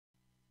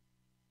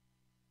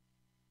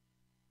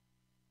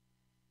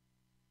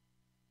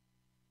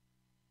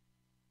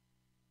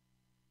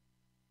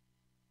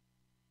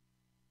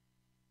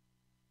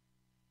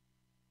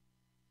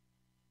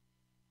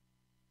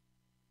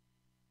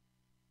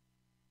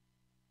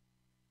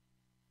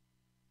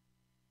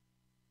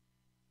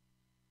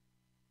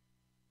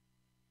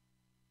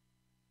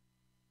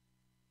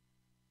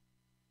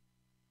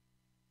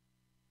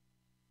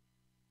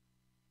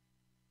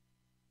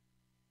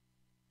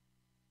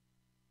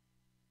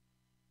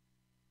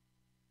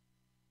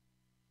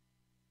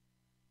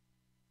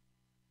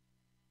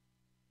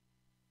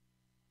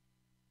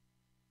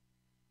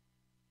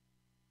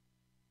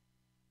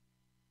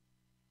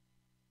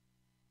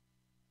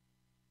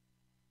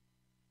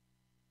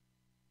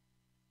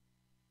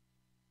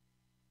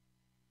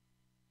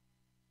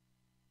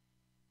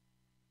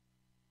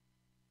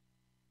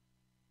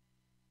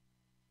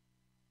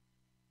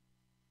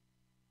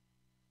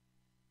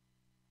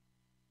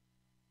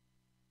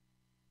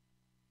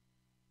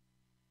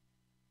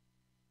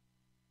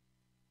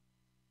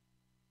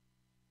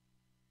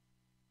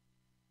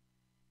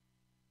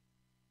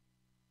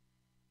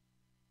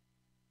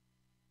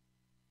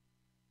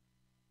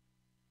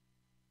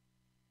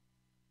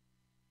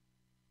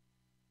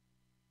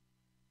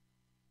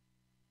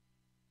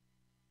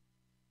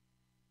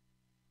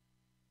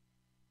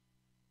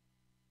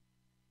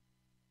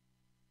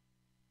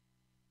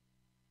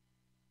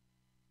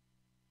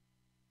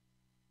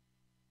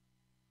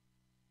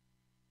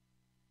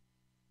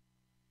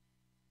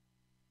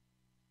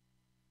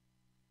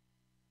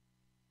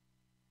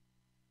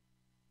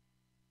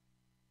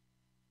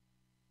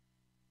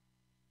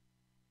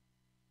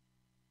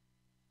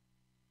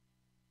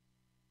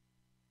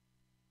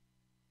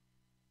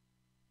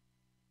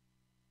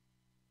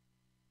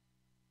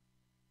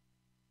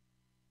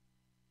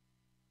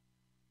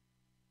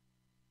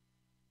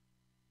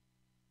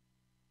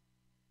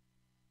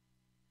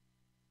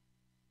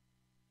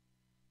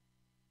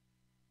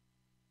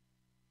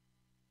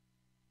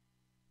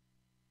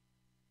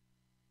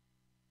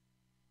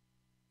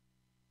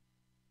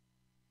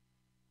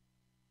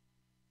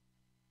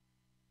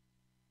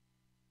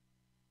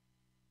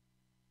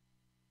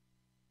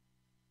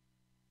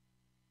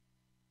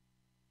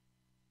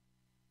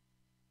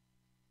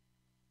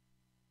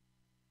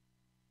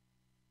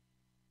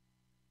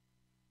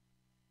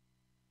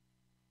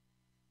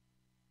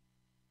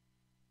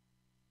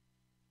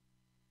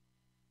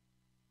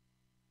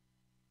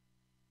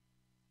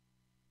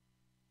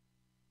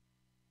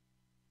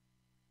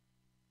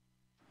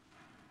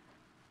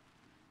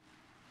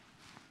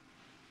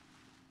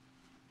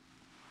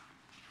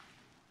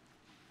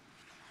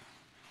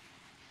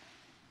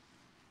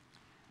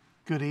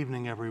Good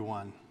evening,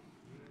 everyone.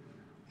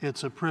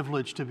 It's a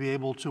privilege to be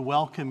able to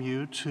welcome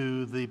you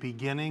to the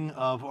beginning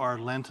of our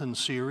Lenten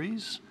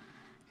series.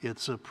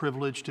 It's a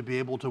privilege to be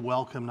able to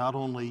welcome not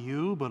only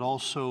you, but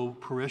also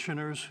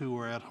parishioners who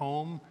are at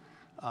home,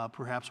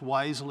 perhaps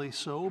wisely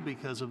so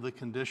because of the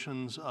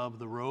conditions of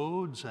the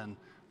roads and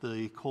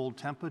the cold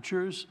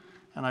temperatures.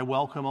 And I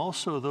welcome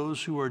also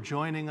those who are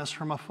joining us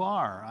from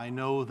afar. I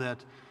know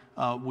that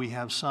we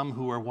have some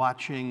who are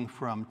watching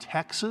from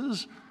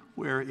Texas,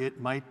 where it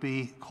might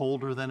be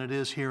colder than it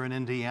is here in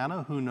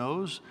Indiana, who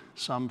knows,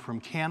 some from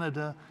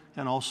Canada,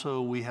 and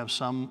also we have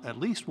some, at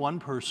least one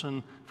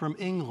person from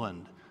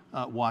England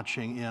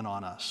watching in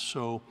on us.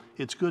 So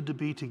it's good to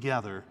be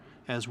together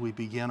as we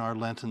begin our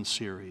Lenten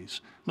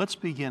series. Let's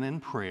begin in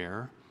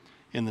prayer.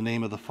 In the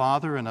name of the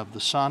Father, and of the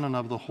Son, and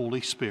of the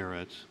Holy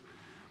Spirit.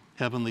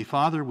 Heavenly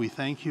Father, we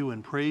thank you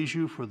and praise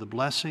you for the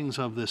blessings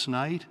of this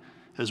night,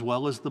 as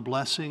well as the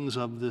blessings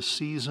of this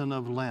season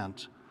of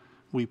Lent.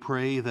 We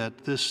pray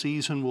that this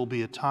season will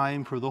be a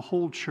time for the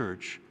whole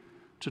church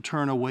to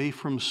turn away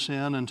from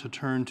sin and to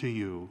turn to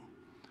you,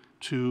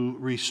 to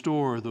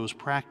restore those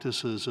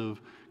practices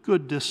of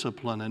good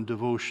discipline and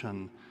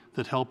devotion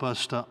that help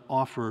us to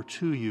offer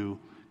to you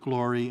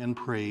glory and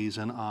praise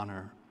and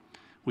honor.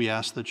 We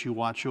ask that you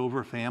watch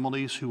over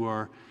families who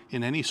are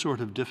in any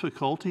sort of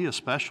difficulty,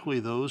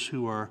 especially those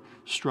who are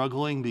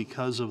struggling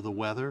because of the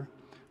weather.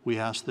 We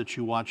ask that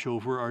you watch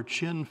over our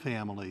Chin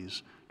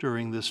families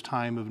during this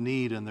time of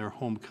need in their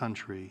home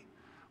country.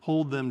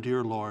 Hold them,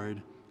 dear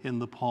Lord, in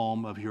the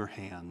palm of your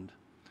hand.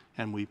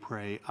 And we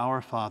pray,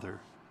 Our Father,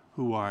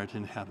 who art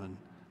in heaven,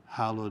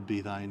 hallowed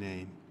be thy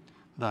name.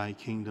 Thy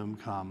kingdom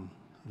come,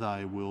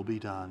 thy will be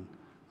done,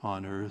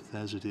 on earth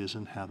as it is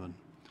in heaven.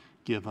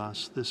 Give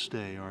us this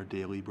day our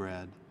daily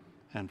bread,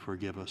 and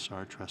forgive us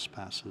our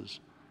trespasses,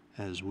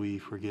 as we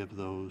forgive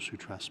those who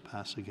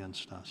trespass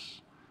against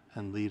us.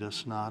 And lead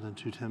us not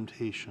into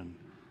temptation,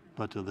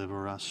 but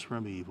deliver us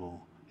from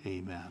evil.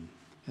 Amen.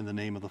 In the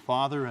name of the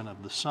Father, and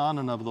of the Son,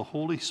 and of the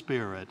Holy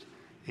Spirit.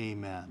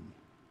 Amen.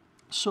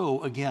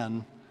 So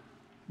again,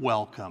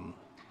 welcome.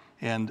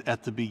 And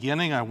at the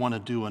beginning, I want to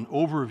do an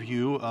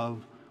overview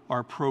of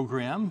our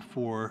program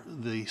for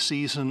the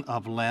season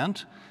of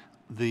Lent.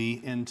 The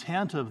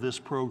intent of this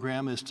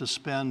program is to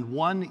spend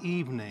one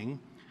evening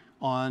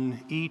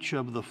on each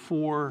of the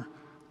 4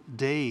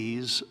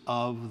 days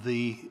of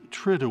the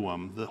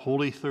Triduum, the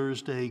Holy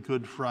Thursday,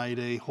 Good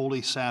Friday,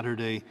 Holy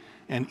Saturday,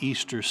 and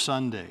Easter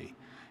Sunday.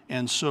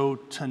 And so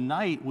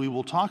tonight we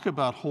will talk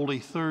about Holy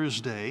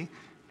Thursday,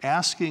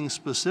 asking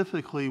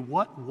specifically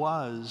what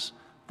was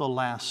the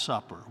Last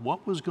Supper,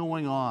 what was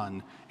going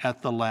on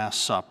at the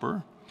Last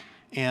Supper.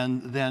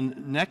 And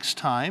then next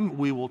time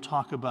we will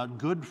talk about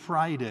Good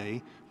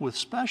Friday with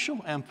special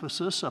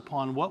emphasis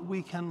upon what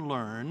we can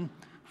learn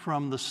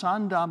from the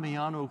San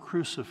Damiano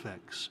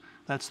crucifix.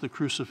 That's the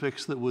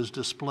crucifix that was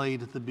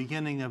displayed at the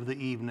beginning of the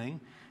evening.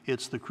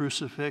 It's the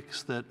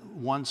crucifix that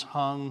once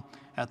hung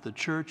at the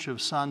church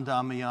of San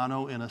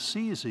Damiano in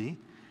Assisi,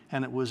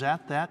 and it was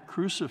at that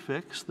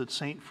crucifix that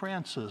St.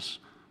 Francis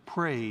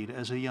prayed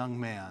as a young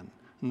man.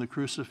 And the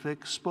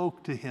crucifix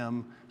spoke to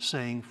him,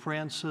 saying,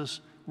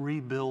 "Francis,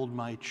 rebuild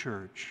my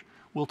church."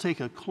 We'll take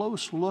a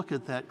close look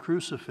at that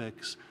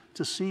crucifix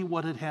to see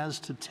what it has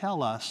to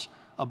tell us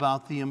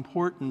about the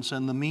importance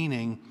and the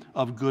meaning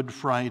of Good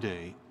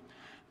Friday.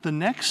 The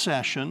next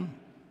session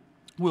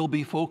will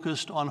be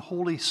focused on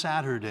Holy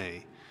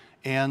Saturday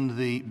and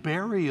the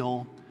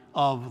burial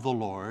of the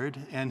Lord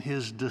and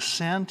his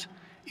descent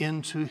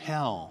into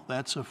hell.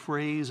 That's a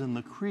phrase in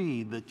the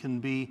creed that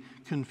can be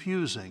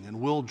confusing, and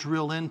we'll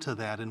drill into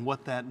that and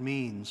what that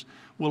means.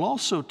 We'll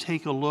also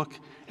take a look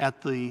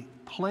at the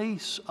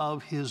place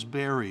of his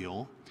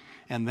burial,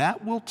 and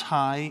that will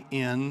tie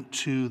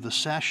into the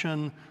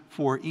session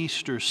for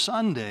Easter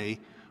Sunday,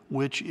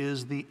 which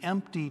is the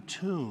empty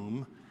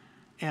tomb,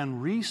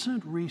 and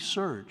recent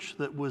research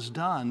that was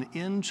done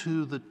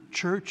into the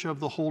Church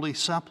of the Holy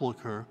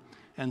Sepulchre,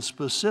 and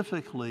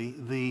specifically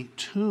the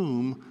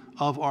tomb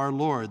of our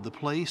Lord, the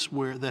place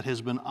that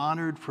has been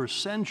honored for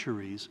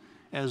centuries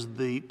as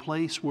the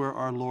place where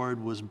our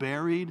Lord was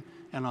buried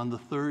and on the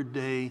 3rd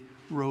day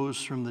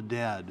rose from the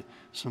dead.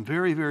 Some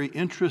very, very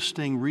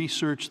interesting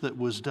research that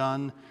was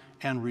done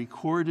and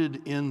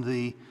recorded in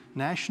the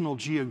National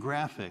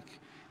Geographic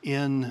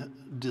in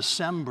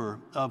December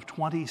of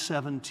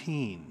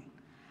 2017.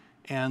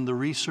 And the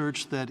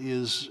research that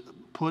is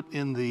put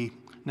in the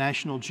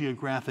National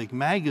Geographic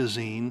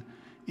magazine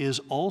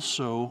is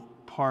also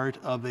part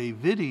of a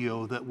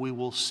video that we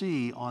will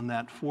see on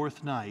that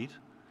 4th night,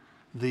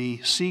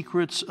 The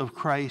Secrets of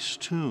Christ's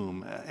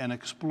Tomb, an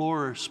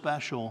Explorer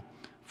special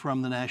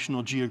from the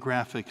National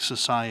Geographic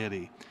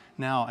Society.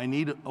 Now, I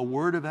need a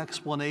word of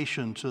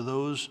explanation to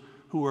those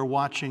who are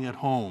watching at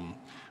home.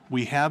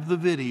 We have the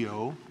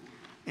video,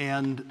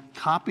 and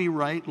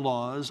copyright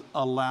laws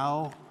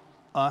allow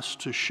us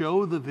to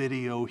show the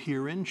video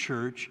here in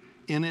church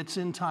in its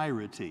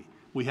entirety.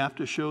 We have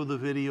to show the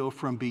video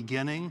from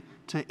beginning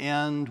to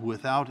end,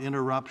 without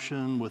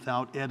interruption,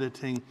 without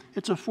editing.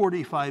 It's a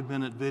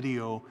 45-minute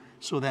video,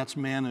 so that's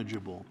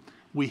manageable.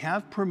 We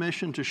have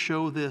permission to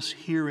show this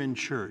here in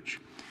church.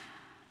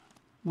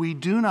 We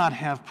do not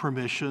have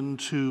permission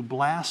to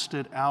blast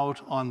it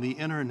out on the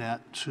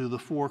internet to the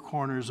four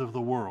corners of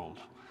the world.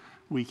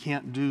 We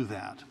can't do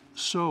that.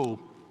 So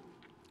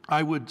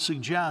I would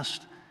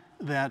suggest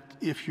that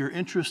if you're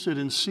interested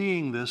in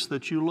seeing this,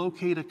 that you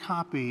locate a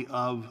copy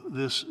of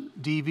this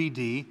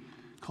DVD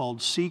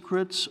called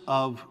Secrets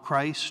of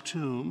Christ's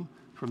Tomb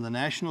from the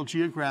National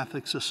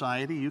Geographic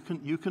Society.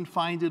 You can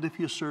find it if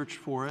you search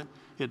for it.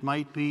 It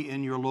might be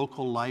in your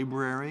local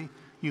library.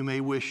 You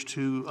may wish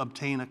to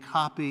obtain a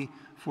copy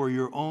for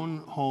your own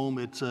home.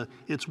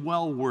 It's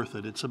well worth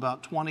it. It's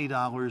about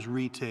 $20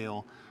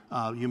 retail.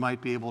 You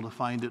might be able to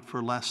find it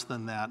for less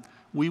than that.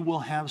 We will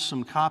have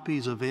some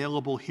copies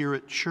available here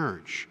at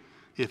church.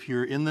 If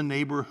you're in the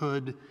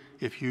neighborhood,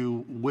 if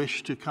you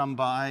wish to come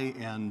by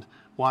and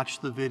watch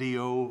the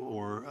video,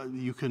 or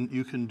you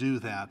can do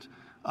that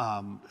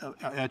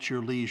at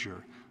your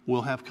leisure.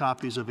 We'll have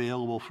copies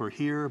available for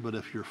here, but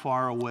if you're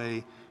far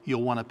away,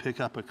 you'll want to pick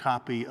up a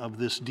copy of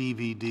this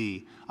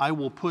DVD. I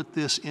will put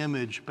this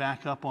image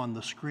back up on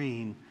the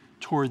screen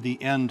toward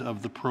the end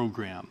of the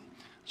program.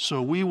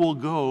 So we will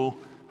go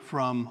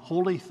from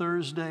Holy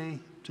Thursday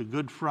to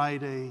Good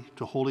Friday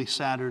to Holy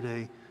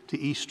Saturday to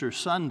Easter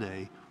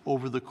Sunday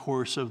over the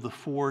course of the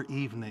 4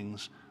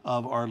 evenings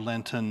of our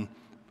Lenten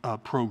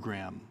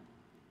program.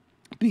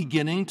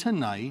 Beginning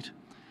tonight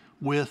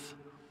with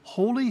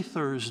Holy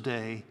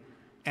Thursday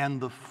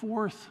and the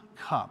 4th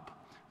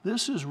cup.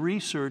 This is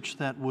research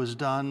that was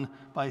done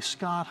by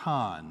Scott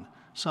Hahn.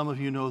 Some of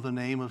you know the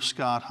name of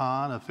Scott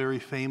Hahn, a very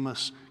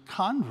famous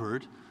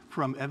convert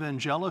from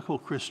evangelical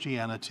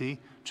Christianity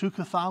to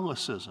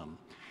Catholicism.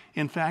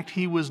 In fact,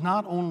 he was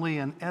not only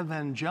an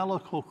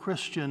evangelical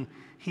Christian,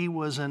 he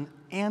was an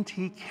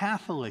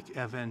anti-Catholic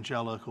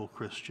evangelical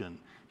Christian.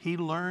 He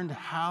learned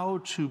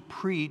how to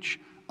preach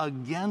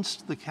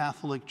against the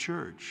Catholic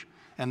Church,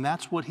 and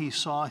that's what he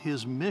saw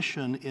his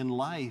mission in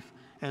life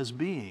as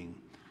being,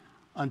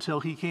 until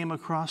he came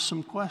across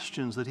some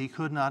questions that he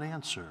could not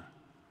answer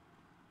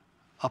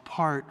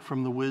apart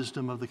from the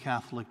wisdom of the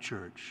Catholic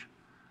Church.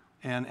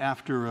 And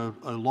after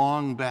a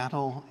long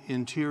battle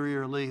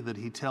interiorly that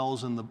he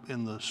tells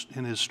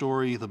in his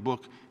story, the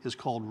book is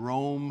called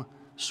Rome,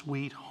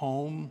 Sweet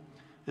Home.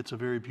 It's a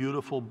very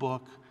beautiful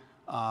book.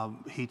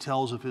 He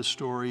tells of his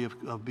story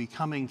of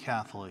becoming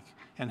Catholic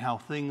and how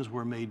things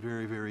were made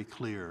very, very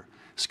clear.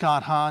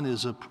 Scott Hahn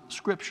is a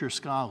scripture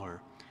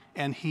scholar,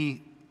 and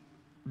he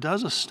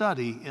does a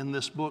study in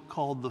this book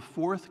called The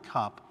 4th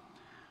Cup,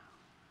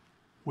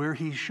 where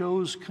he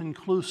shows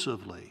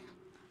conclusively,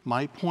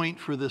 my point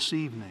for this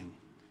evening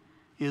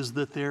is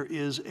that there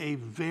is a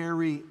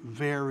very,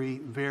 very,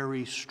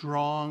 very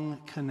strong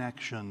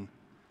connection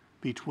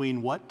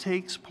between what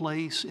takes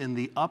place in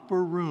the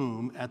upper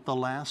room at the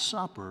Last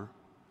Supper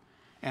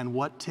and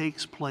what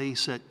takes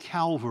place at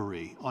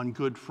Calvary on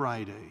Good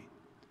Friday.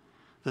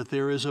 That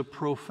there is a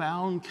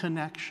profound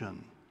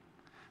connection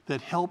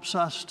that helps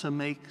us to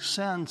make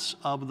sense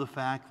of the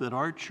fact that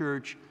our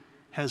church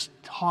has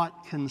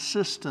taught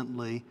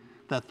consistently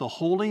that the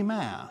Holy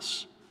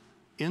Mass,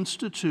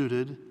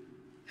 instituted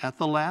at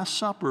the Last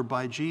Supper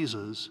by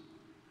Jesus,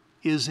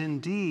 is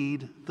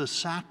indeed the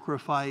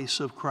sacrifice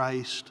of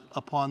Christ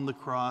upon the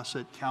cross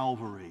at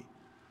Calvary,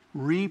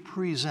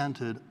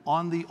 represented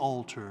on the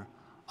altar,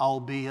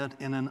 albeit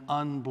in an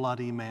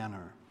unbloody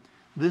manner.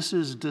 This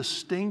is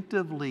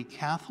distinctively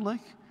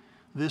Catholic.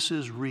 This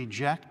is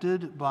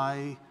rejected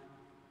by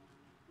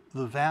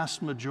the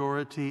vast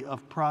majority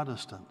of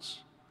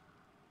Protestants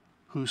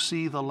who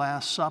see the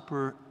Last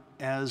Supper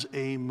as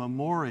a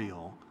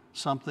memorial,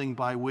 something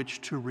by which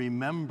to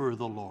remember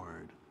the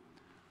Lord.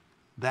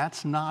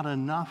 That's not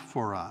enough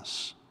for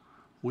us.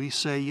 We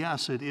say,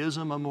 yes, it is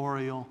a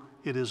memorial.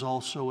 It is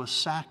also a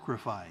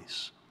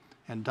sacrifice.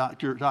 And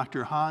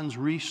Dr. Hahn's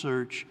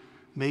research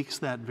makes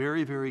that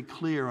very, very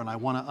clear, and I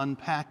want to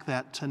unpack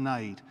that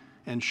tonight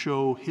and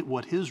show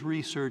what his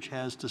research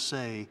has to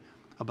say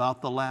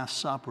about the Last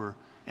Supper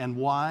and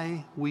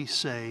why we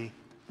say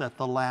that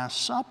the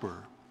Last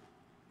Supper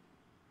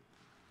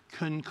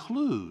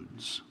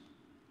concludes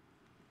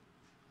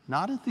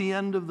not at the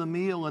end of the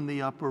meal in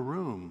the upper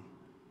room,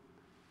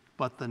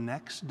 but the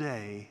next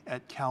day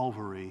at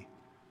Calvary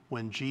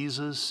when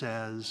Jesus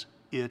says,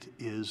 "It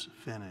is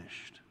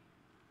finished."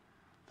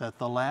 That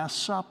the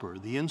Last Supper,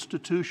 the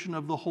institution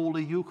of the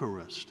Holy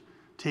Eucharist,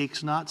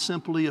 takes not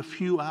simply a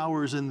few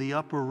hours in the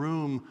upper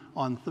room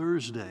on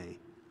Thursday,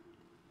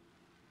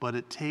 but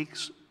it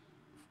takes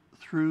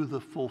through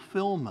the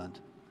fulfillment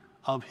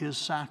of his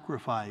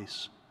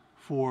sacrifice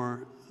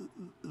for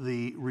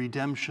the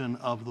redemption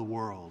of the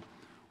world.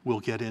 We'll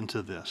get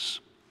into this.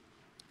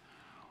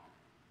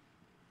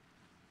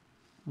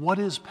 What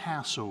is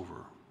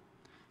Passover?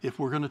 If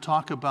we're going to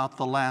talk about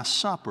the Last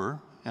Supper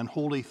and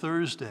Holy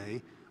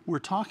Thursday, we're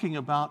talking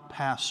about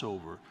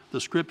Passover.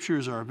 The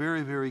scriptures are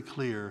very, very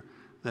clear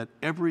that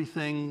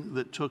everything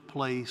that took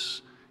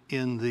place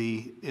in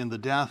the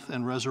death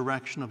and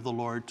resurrection of the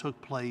Lord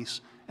took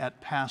place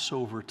at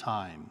Passover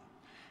time,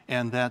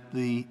 and that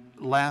the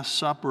Last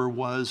Supper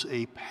was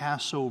a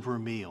Passover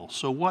meal.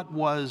 So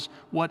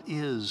what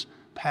is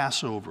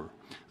Passover?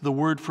 The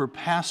word for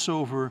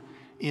Passover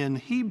in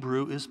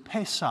Hebrew is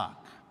Pesach.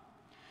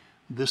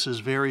 This is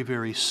very,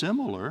 very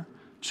similar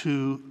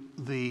to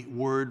the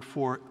word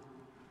for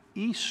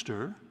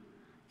Easter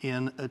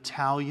in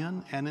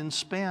Italian and in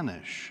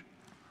Spanish.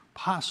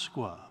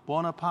 Pasqua,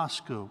 Buona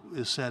Pasqua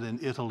is said in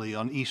Italy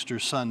on Easter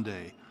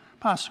Sunday.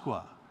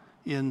 Pasqua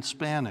in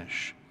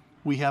Spanish.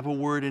 We have a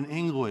word in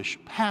English,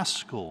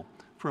 Paschal,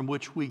 from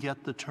which we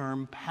get the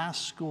term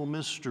Paschal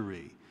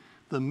mystery,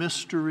 the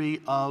mystery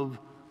of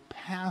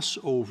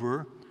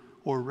Passover,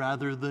 or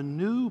rather the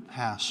new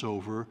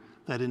Passover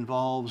that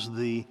involves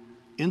the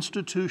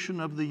institution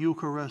of the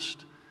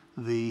Eucharist,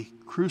 the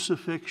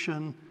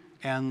crucifixion,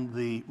 and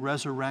the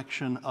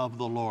resurrection of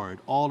the Lord.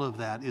 All of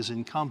that is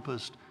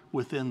encompassed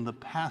within the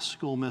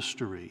Paschal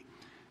mystery.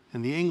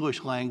 In the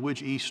English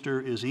language, Easter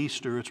is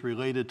Easter. It's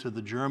related to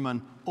the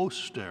German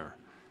Oster.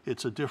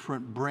 It's a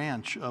different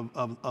branch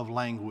of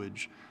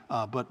language.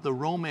 But the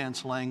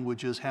Romance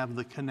languages have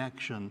the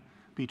connection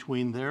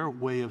between their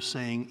way of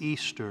saying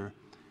Easter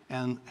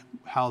and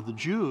how the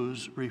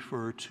Jews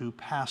refer to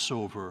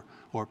Passover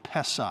or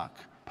Pesach,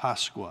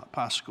 Pasqua,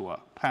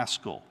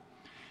 Paschal.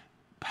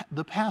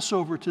 The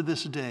Passover to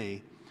this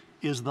day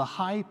is the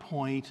high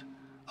point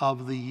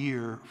of the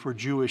year for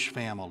Jewish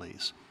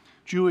families.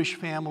 Jewish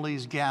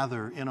families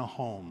gather in a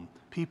home.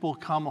 People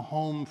come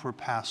home for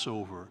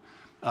Passover.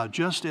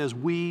 Just as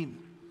we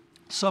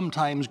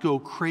sometimes go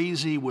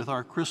crazy with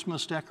our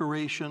Christmas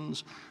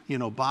decorations,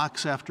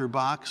 box after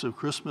box of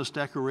Christmas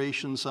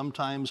decorations,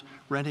 sometimes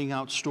renting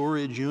out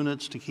storage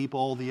units to keep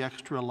all the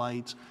extra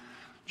lights.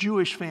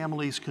 Jewish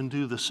families can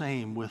do the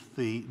same with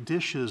the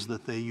dishes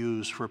that they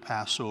use for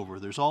Passover.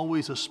 There's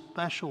always a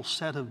special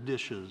set of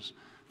dishes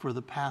for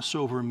the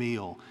Passover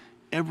meal.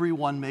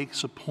 Everyone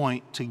makes a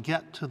point to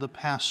get to the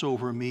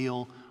Passover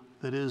meal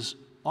that is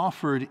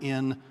offered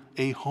in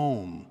a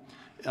home.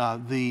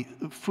 The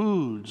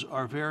foods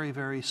are very,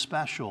 very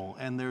special,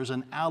 and there's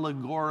an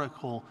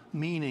allegorical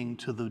meaning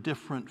to the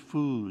different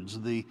foods.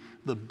 The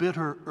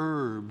bitter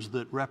herbs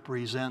that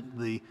represent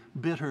the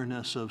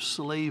bitterness of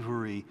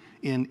slavery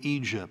in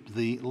Egypt.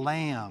 The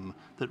lamb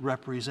that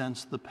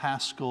represents the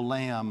Paschal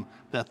lamb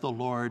that the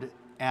Lord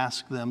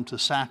asked them to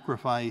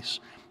sacrifice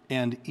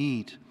and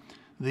eat.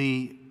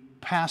 The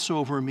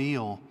Passover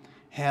meal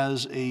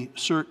has a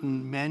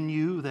certain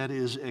menu that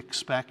is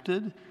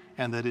expected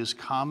and that is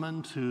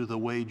common to the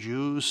way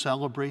Jews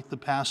celebrate the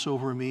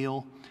Passover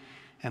meal,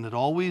 and it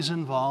always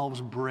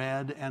involves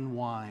bread and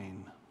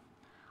wine,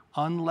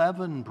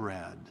 unleavened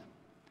bread,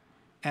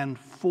 and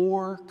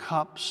 4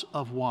 cups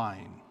of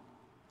wine.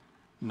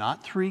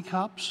 Not 3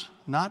 cups,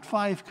 not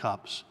 5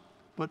 cups,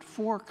 but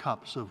 4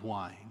 cups of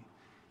wine,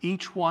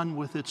 each one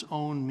with its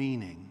own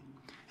meaning.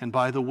 And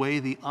by the way,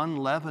 the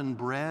unleavened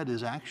bread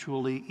is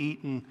actually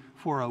eaten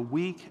for a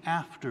week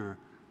after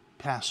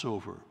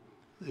Passover.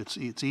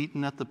 It's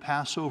eaten at the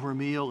Passover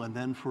meal, and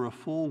then for a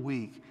full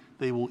week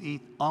they will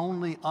eat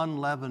only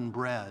unleavened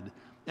bread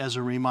as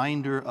a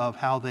reminder of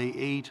how they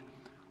ate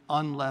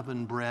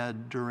unleavened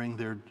bread during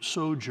their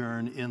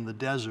sojourn in the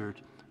desert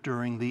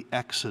during the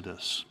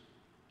Exodus.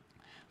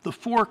 The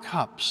 4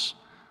 cups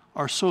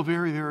are so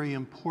very, very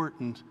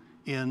important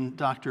in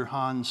Dr.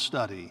 Hahn's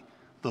study,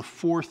 the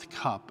 4th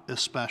cup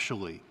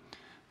especially,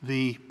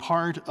 the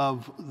part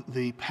of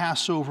the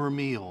Passover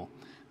meal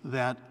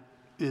that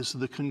is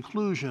the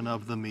conclusion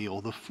of the meal,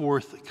 the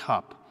 4th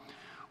cup.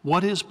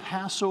 What is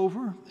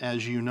Passover?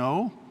 As you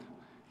know,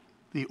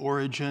 the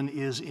origin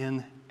is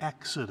in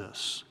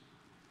Exodus,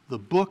 the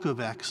book of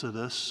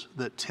Exodus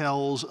that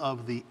tells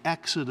of the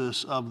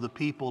exodus of the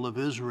people of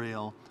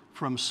Israel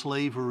from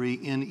slavery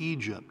in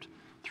Egypt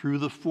through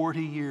the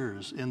 40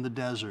 years in the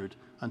desert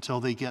until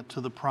they get to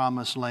the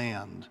Promised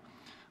Land.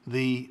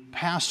 The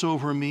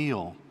Passover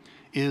meal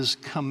is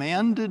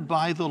commanded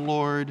by the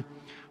Lord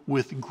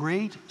with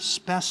great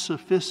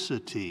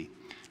specificity.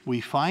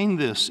 We find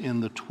this in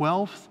the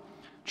 12th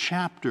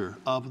chapter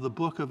of the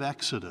book of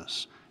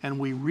Exodus, and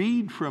we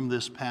read from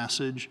this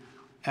passage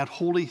at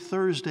Holy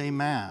Thursday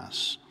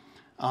Mass.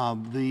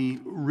 The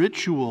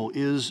ritual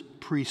is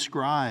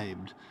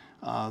prescribed.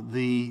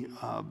 The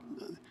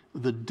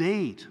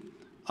date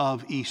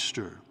of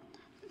Easter,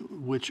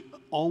 which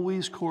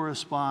always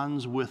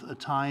corresponds with a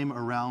time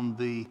around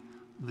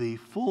the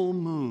full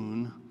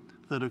moon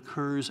that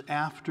occurs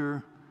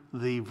after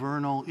the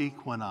vernal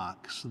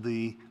equinox,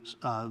 the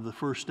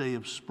first day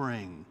of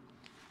spring.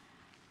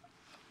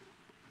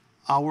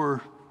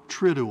 Our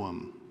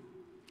Triduum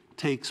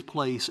takes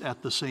place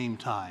at the same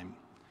time.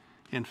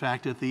 In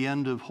fact, at the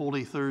end of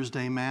Holy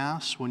Thursday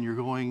Mass, when you're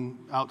going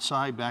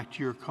outside back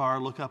to your car,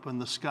 look up in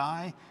the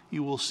sky,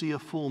 you will see a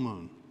full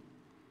moon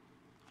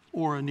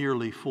or a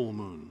nearly full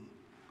moon,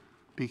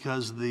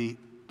 because the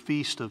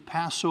feast of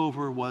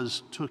Passover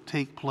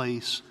took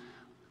place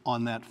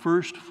on that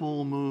first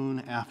full moon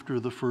after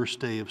the first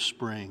day of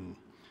spring.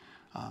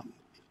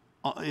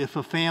 If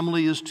a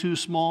family is too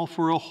small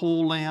for a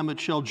whole lamb, it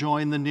shall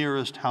join the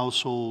nearest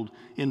household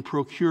in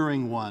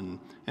procuring one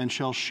and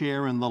shall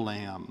share in the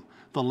lamb.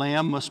 The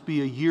lamb must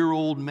be a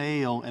year-old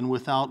male and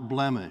without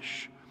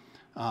blemish.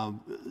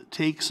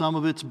 Take some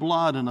of its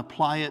blood and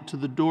apply it to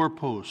the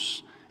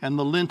doorposts and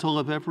the lintel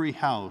of every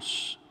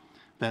house.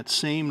 That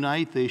same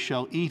night they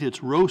shall eat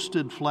its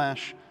roasted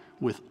flesh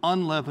with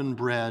unleavened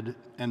bread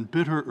and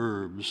bitter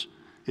herbs.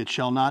 It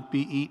shall not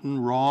be eaten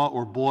raw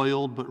or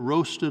boiled, but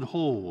roasted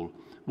whole,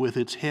 with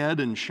its head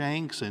and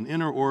shanks and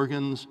inner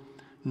organs.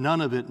 None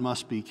of it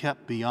must be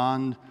kept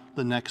beyond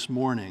the next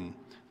morning.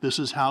 This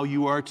is how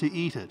you are to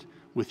eat it,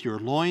 with your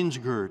loins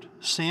girt,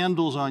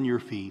 sandals on your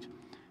feet,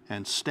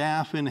 and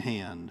staff in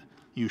hand.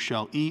 You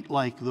shall eat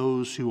like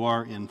those who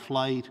are in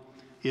flight.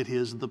 It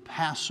is the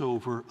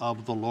Passover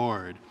of the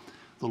Lord.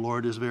 The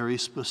Lord is very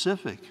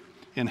specific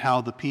in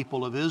how the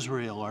people of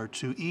Israel are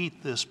to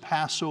eat this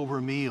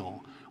Passover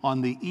meal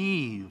on the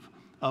eve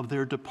of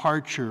their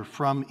departure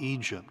from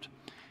Egypt.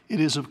 It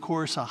is, of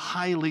course, a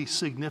highly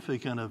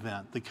significant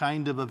event, the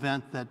kind of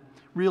event that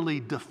really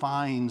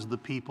defines the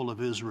people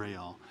of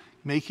Israel,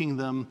 making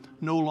them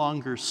no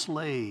longer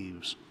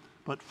slaves,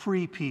 but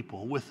free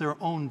people with their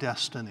own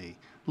destiny,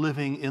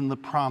 living in the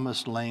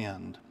promised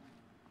land.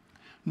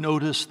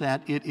 Notice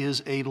that it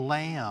is a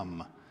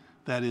lamb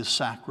that is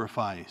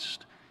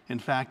sacrificed. In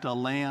fact, a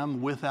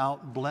lamb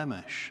without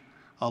blemish,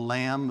 a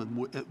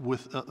lamb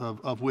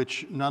of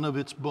which none of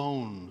its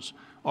bones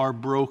are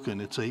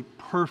broken. It's a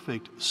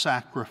perfect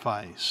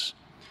sacrifice.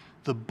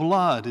 The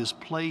blood is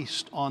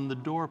placed on the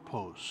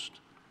doorpost.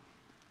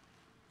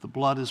 The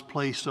blood is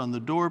placed on the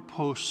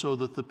doorpost so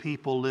that the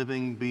people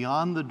living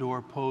beyond the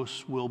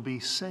doorposts will be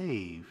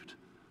saved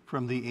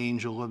from the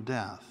angel of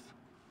death.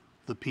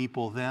 The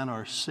people then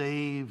are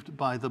saved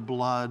by the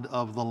blood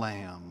of the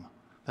Lamb.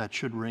 That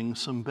should ring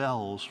some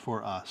bells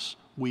for us,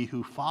 we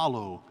who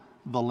follow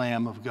the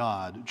Lamb of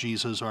God,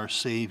 Jesus our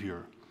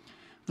Savior.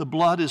 The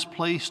blood is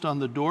placed on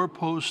the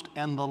doorpost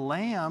and the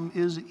lamb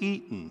is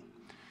eaten.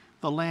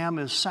 The lamb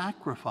is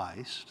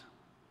sacrificed,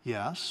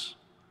 yes.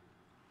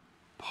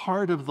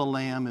 Part of the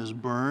lamb is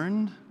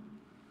burned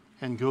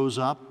and goes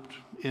up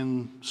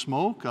in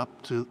smoke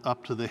up to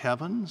the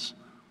heavens,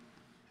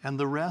 and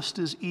the rest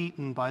is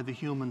eaten by the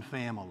human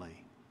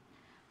family.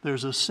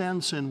 There's a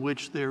sense in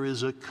which there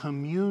is a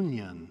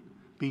communion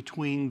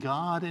between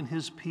God and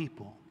his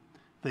people.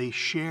 They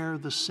share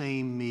the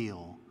same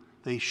meal.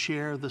 They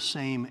share the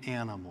same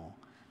animal.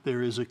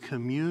 There is a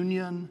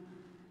communion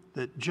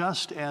that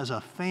just as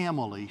a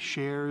family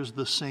shares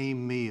the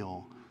same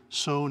meal,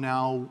 so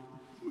now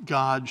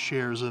God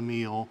shares a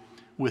meal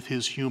with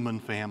his human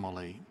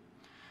family.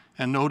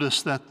 And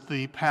notice that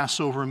the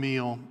Passover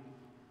meal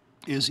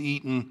is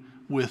eaten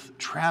with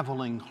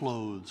traveling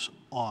clothes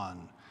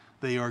on.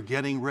 They are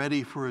getting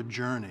ready for a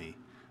journey.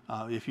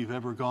 If you've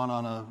ever gone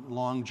on a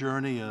long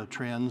journey, a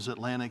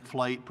transatlantic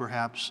flight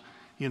perhaps,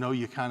 you know,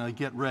 you kind of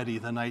get ready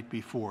the night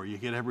before. You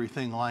get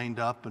everything lined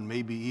up, and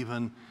maybe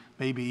even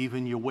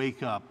you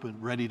wake up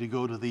and ready to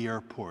go to the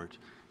airport.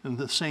 In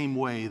the same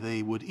way,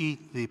 they would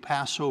eat the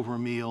Passover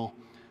meal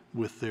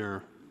with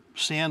their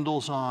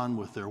sandals on,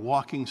 with their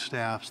walking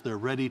staffs. They're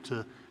ready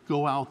to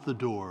go out the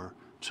door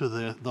to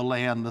the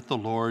land that the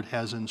Lord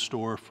has in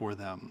store for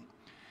them.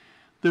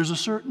 There's a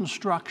certain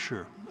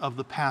structure of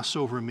the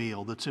Passover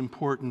meal that's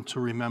important to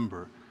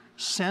remember,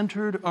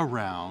 centered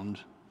around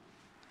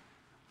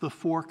the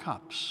 4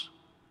 cups,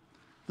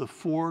 the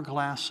 4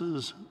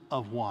 glasses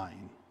of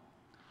wine.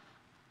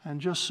 And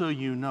just so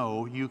you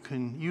know, you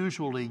can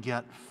usually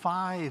get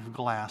 5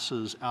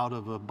 glasses out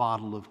of a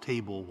bottle of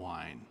table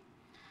wine.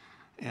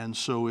 And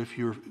so if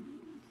you're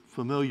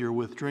familiar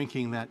with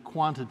drinking that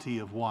quantity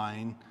of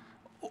wine,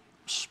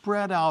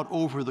 spread out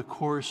over the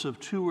course of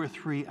 2 or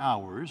 3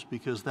 hours,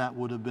 because that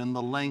would have been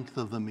the length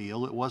of the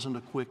meal. It wasn't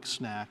a quick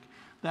snack.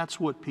 That's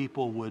what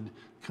people would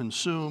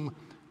consume.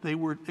 They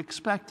were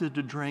expected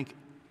to drink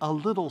a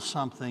little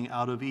something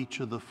out of each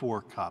of the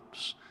 4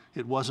 cups.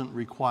 It wasn't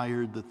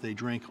required that they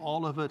drink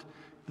all of it.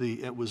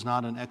 It was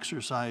not an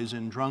exercise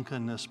in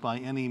drunkenness by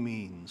any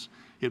means.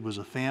 It was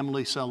a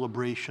family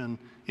celebration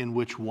in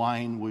which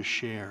wine was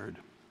shared.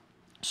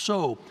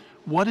 So,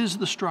 what is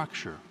the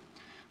structure?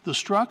 The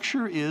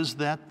structure is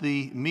that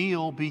the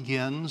meal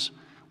begins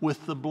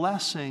with the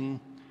blessing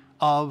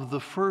of the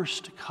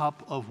first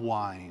cup of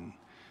wine,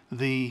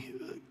 the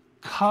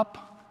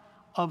cup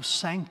of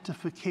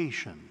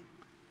sanctification,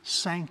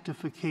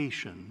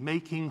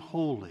 making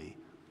holy,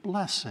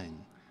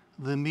 blessing.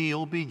 The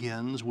meal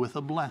begins with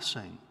a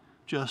blessing,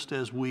 just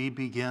as we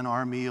begin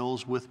our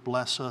meals with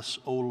 "Bless us,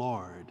 O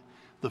Lord."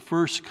 The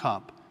first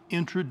cup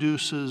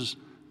introduces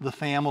the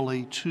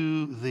family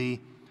to the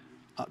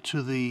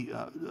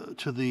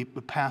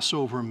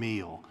Passover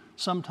meal,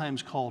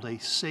 sometimes called a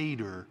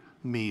Seder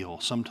meal.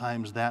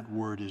 Sometimes that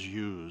word is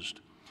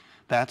used.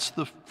 That's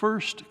the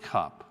first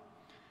cup.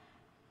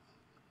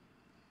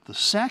 The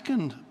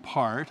second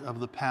part of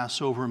the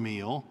Passover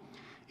meal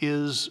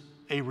is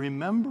a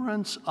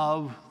remembrance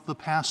of the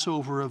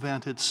Passover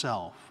event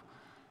itself.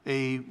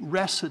 a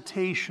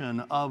recitation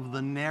of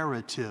the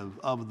narrative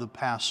of the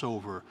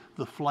Passover,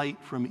 the flight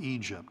from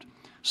Egypt.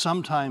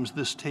 Sometimes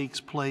this takes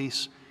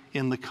place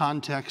in the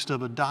context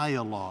of a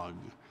dialogue.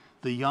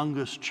 The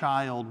youngest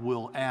child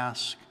will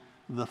ask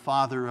the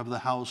father of the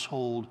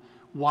household,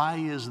 "Why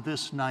is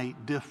this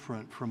night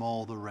different from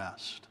all the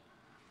rest?"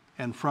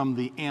 And from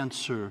the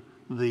answer,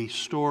 the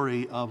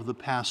story of the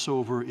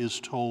Passover is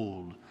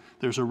told.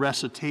 There's a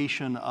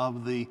recitation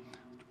of the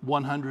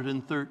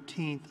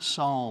 113th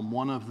Psalm,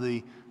 one of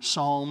the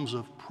Psalms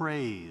of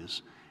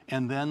praise,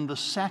 and then the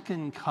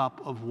second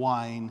cup of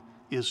wine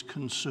is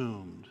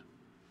consumed.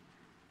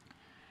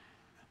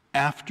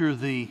 After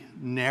the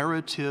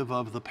narrative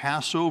of the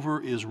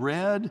Passover is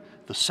read,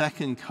 the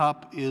second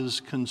cup is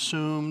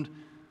consumed,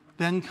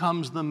 then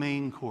comes the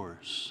main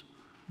course,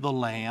 the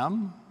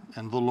lamb,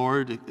 and the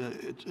Lord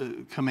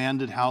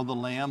commanded how the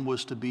lamb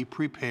was to be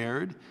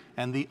prepared,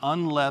 and the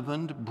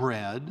unleavened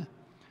bread,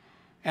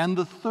 and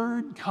the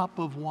third cup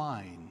of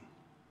wine.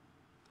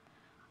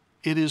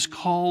 It is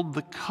called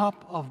the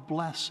cup of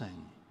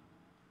blessing,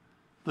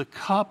 the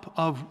cup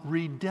of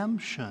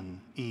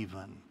redemption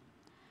even.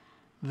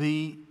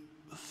 The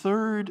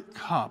third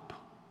cup,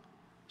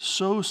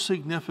 so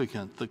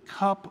significant, the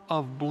cup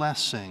of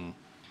blessing.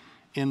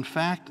 In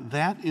fact,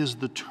 that is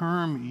the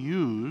term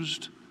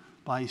used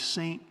by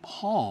St.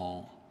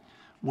 Paul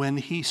when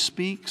he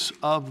speaks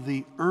of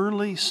the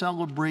early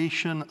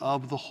celebration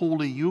of the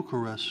Holy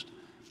Eucharist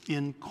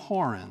in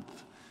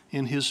Corinth,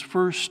 in his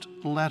first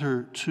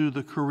letter to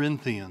the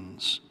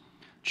Corinthians,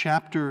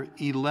 chapter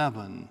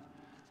 11.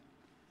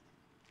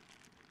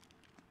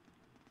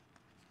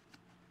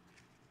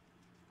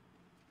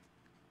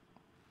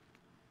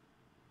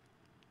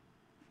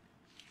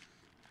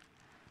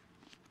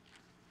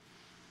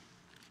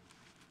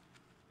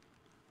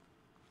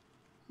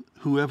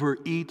 Whoever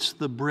eats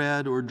the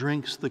bread or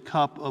drinks the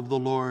cup of the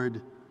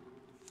Lord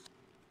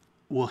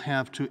will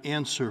have to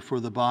answer for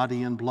the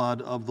body and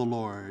blood of the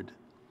Lord.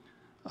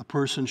 A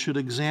person should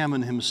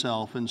examine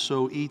himself and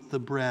so eat the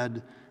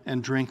bread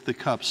and drink the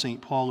cup.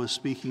 St. Paul is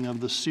speaking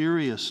of the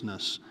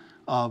seriousness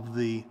of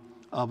that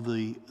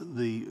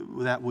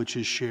which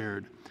is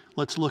shared.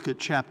 Let's look at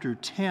chapter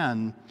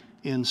 10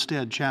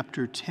 instead,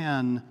 chapter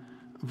 10,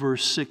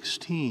 verse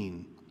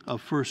 16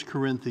 of 1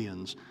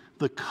 Corinthians.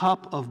 The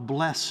cup of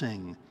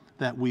blessing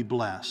that we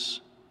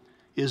bless,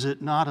 is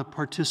it not a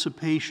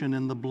participation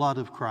in the blood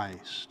of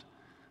Christ?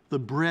 The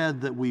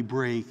bread that we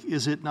break,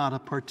 is it not a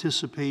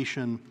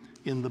participation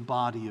in the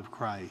body of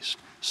Christ?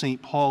 St.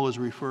 Paul is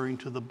referring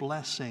to the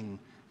blessing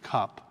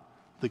cup,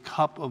 the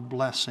cup of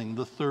blessing,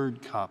 the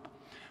third cup.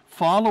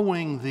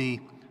 Following the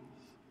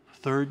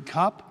third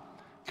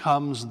cup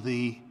comes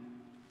the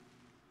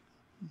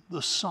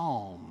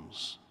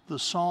Psalms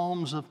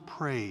of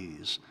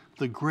praise,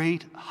 the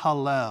great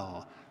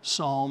Hallel,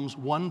 Psalms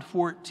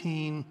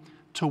 114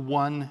 to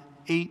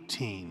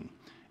 118.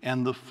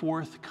 And the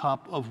fourth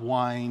cup of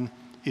wine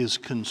is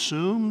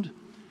consumed,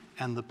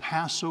 and the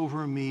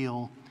Passover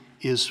meal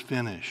is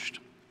finished.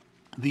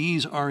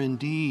 These are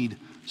indeed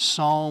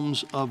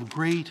psalms of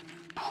great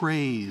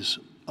praise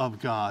of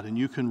God, and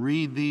you can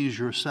read these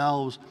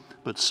yourselves,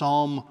 but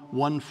Psalm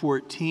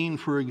 114,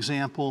 for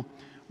example,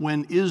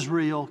 when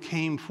Israel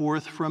came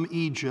forth from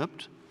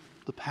Egypt,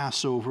 the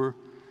Passover,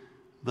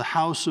 the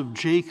house of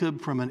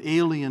Jacob from an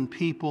alien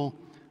people,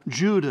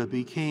 Judah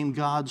became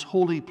God's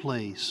holy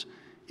place,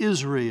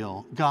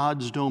 Israel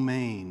God's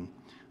domain.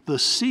 The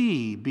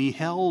sea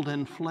beheld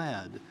and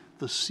fled.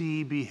 The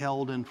sea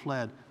beheld and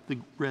fled. The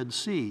Red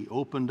Sea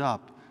opened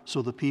up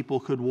so the people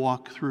could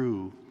walk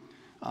through.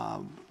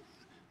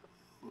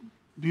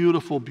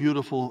 Beautiful,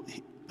 beautiful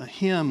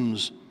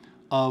hymns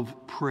of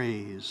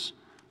praise.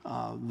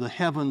 The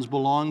heavens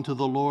belong to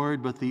the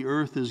Lord, but the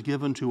earth is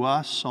given to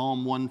us,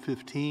 Psalm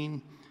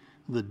 115.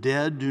 The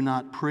dead do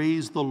not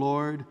praise the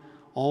Lord,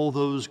 all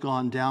those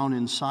gone down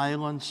in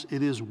silence.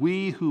 It is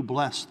we who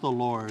bless the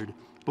Lord,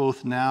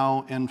 both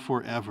now and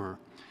forever.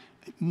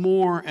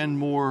 More and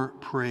more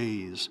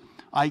praise.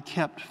 I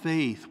kept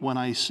faith when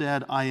I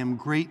said, I am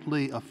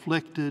greatly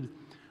afflicted.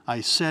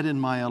 I said in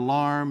my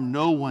alarm,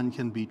 no one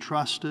can be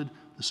trusted.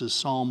 This is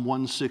Psalm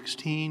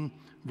 116,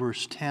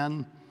 verse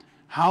 10.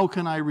 How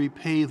can I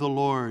repay the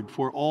Lord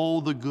for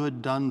all the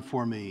good done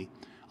for me?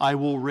 I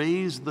will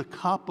raise the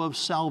cup of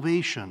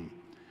salvation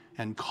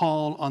and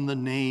call on the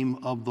name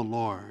of the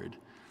Lord.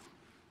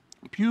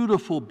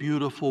 Beautiful,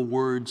 beautiful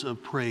words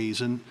of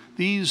praise, and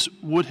these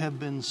would have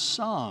been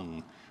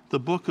sung. The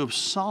book of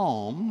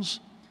Psalms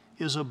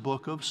is a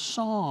book of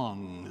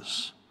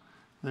songs.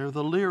 They're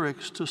the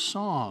lyrics to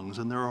songs,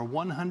 and there are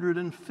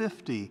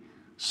 150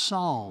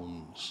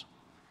 psalms.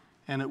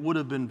 And it would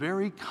have been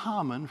very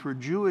common for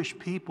Jewish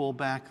people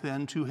back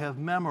then to have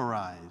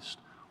memorized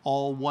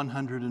all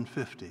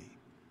 150.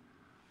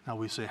 Now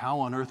we say, how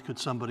on earth could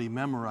somebody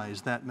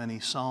memorize that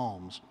many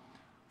psalms?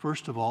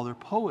 First of all, they're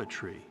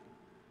poetry.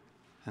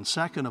 And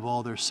second of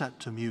all, they're set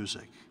to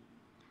music.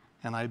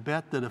 And I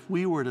bet that if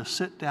we were to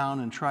sit down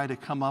and try to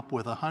come up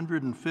with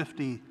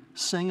 150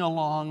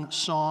 sing-along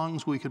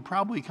songs, we could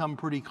probably come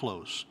pretty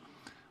close.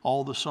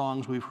 all the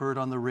songs we've heard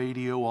on the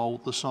radio, all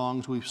the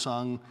songs we've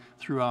sung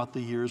throughout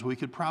the years, we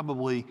could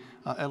probably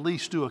at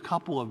least do a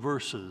couple of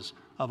verses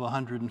of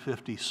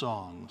 150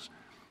 songs.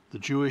 The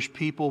Jewish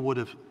people would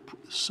have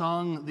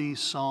sung these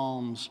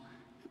psalms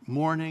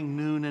morning,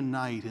 noon, and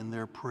night in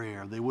their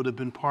prayer. They would have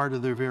been part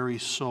of their very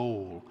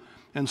soul.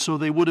 And so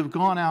they would have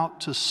gone out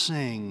to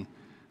sing.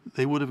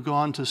 They would have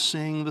gone to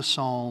sing the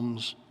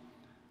psalms,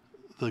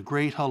 the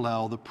great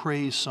Hallel, the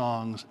praise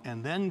songs,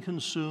 and then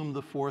consume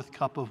the fourth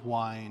cup of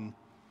wine,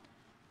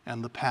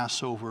 and the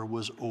Passover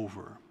was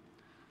over.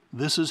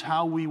 This is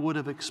how we would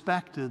have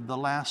expected the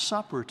Last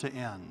Supper to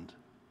end.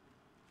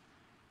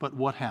 But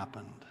what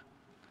happened?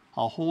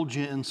 I'll hold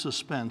you in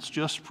suspense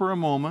just for a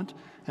moment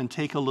and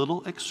take a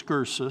little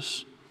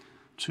excursus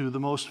to the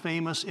most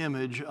famous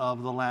image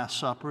of the Last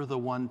Supper, the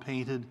one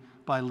painted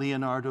by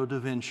Leonardo da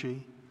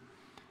Vinci.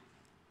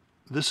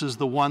 This is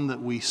the one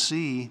that we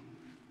see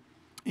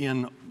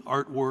in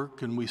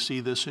artwork, and we see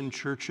this in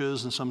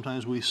churches, and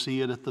sometimes we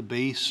see it at the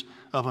base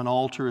of an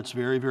altar. It's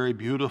very, very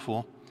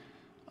beautiful.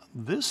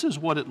 This is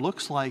what it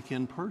looks like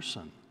in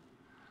person.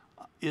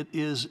 It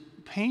is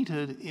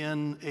painted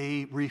in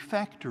a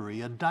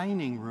refectory, a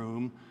dining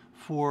room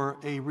for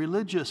a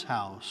religious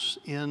house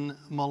in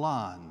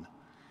Milan.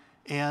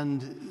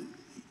 And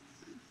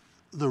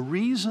the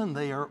reason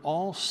they are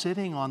all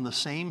sitting on the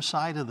same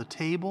side of the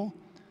table,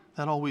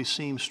 that always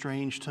seems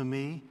strange to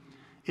me,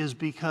 is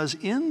because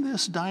in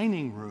this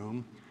dining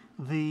room,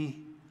 the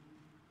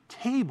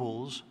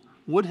tables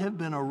would have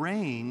been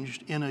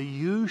arranged in a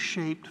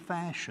U-shaped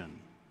fashion,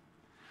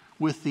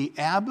 with the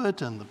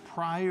abbot and the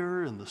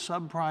prior and the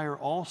sub-prior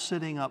all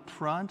sitting up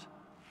front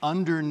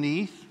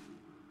underneath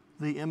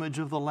the image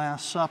of the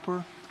Last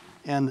Supper,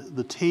 and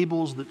the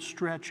tables that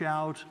stretch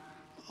out,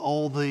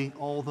 all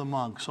the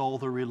monks, all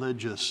the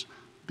religious,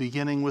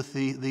 beginning with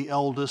the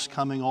eldest,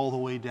 coming all the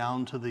way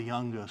down to the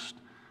youngest,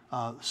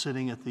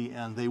 sitting at the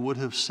end. They would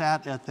have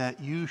sat at that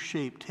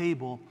U-shaped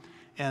table,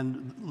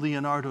 and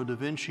Leonardo da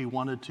Vinci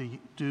wanted to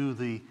do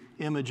the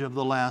image of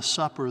the Last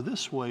Supper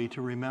this way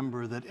to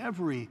remember that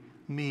every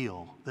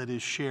meal that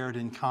is shared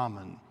in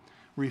common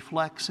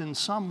reflects in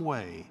some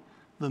way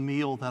the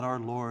meal that our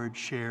Lord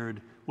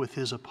shared with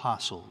his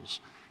apostles,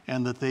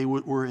 and that they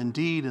were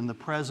indeed in the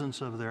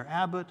presence of their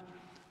abbot,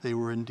 they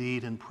were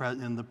indeed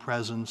in the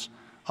presence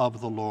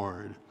of the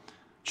Lord.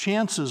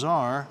 Chances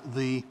are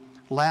the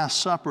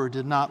Last Supper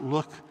did not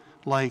look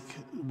like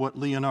what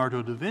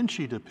Leonardo da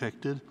Vinci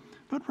depicted,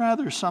 but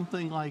rather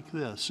something like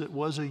this. It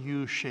was a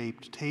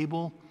U-shaped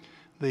table.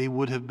 They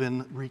would have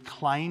been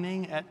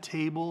reclining at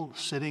table,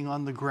 sitting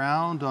on the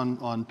ground,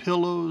 on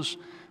pillows,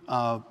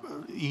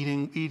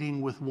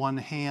 eating with one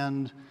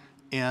hand,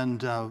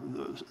 and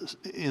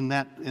in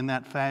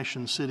that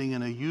fashion, sitting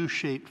in a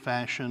U-shaped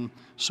fashion,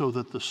 so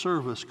that the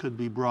service could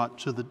be brought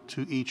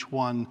to each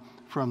one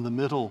from the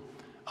middle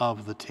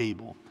of the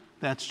table.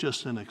 That's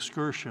just an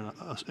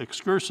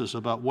excursus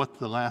about what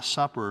the Last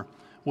Supper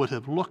would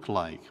have looked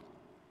like.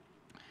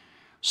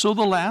 So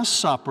the Last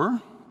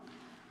Supper,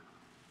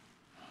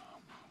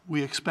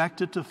 we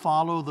expect it to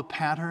follow the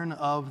pattern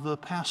of the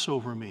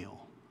Passover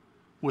meal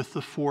with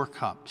the 4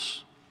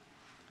 cups.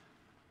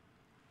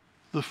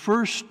 The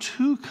first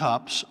 2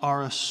 cups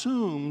are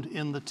assumed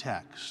in the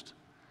text.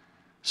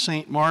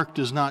 St. Mark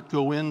does not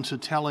go into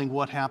telling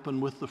what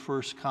happened with the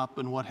first cup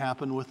and what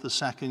happened with the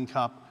second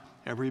cup.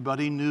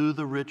 Everybody knew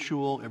the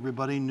ritual.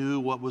 Everybody knew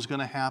what was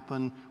going to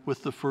happen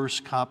with the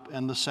first cup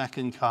and the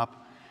second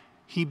cup.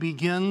 He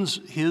begins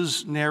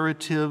his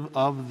narrative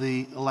of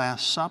the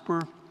Last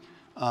Supper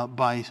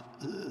by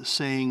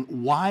saying,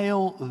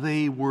 while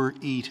they were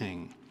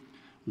eating,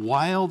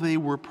 while they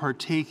were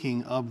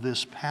partaking of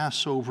this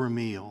Passover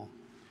meal.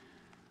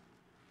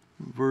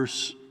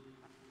 Verse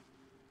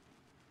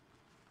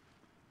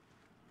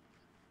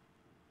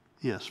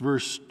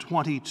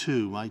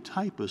 22. My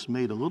typist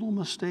made a little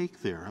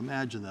mistake there.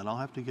 Imagine that. I'll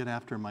have to get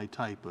after my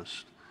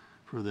typist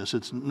for this.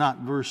 It's not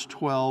verse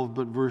 12,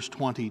 but verse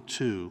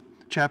 22.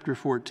 Chapter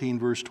 14,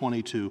 verse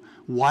 22.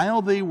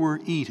 While they were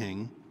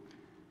eating,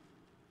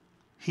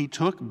 he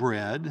took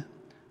bread,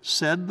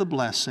 said the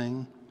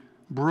blessing,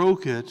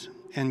 broke it,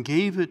 and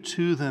gave it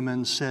to them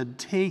and said,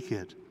 "Take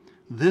it.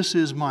 This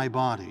is my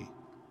body."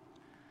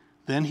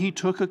 Then he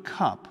took a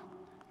cup,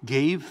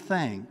 gave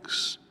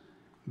thanks,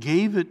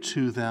 gave it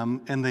to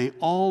them, and they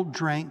all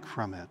drank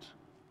from it.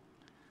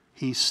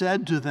 He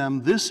said to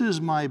them, "This is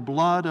my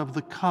blood of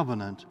the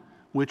covenant,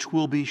 which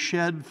will be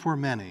shed for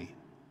many."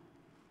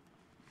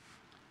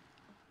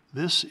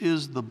 This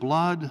is the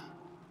blood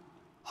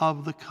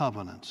of the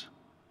covenant,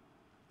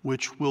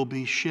 which will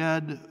be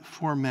shed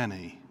for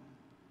many.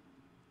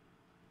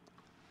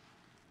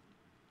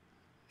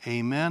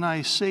 Amen,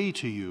 I say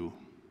to you,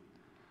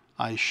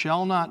 I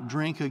shall not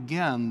drink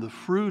again the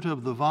fruit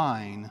of the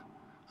vine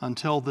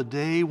until the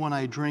day when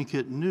I drink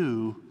it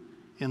new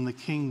in the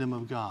kingdom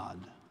of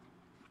God.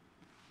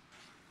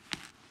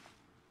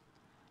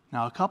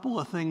 Now, a couple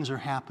of things are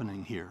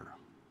happening here.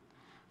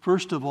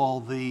 First of all,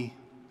 the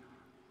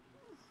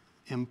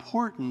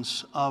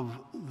importance of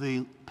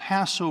the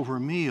Passover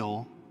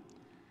meal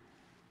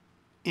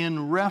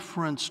in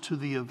reference to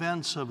the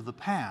events of the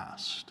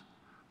past,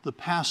 the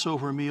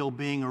Passover meal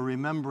being a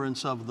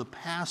remembrance of the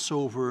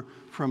Passover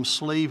from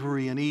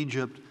slavery in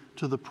Egypt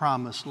to the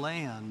Promised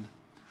Land,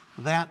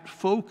 that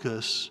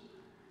focus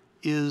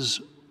is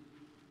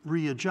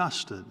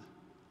readjusted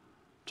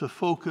to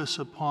focus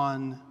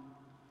upon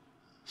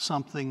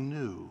something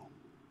new.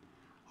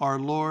 Our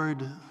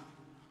Lord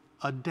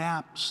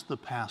adapts the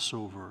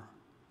Passover.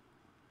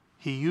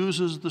 He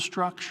uses the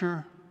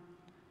structure.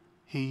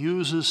 He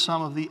uses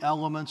some of the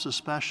elements,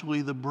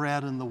 especially the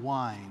bread and the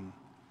wine,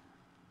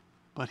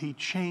 but he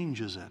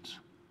changes it.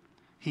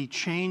 He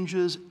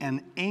changes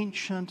an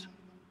ancient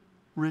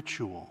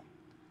ritual,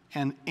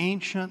 an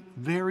ancient,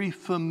 very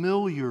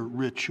familiar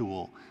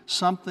ritual,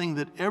 something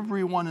that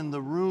everyone in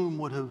the room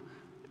would have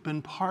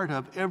been part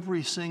of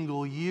every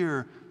single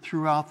year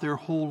throughout their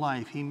whole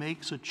life. He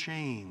makes a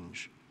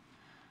change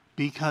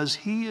because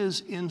he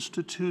is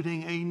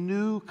instituting a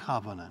new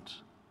covenant.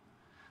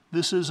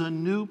 This is a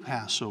new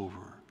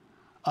Passover,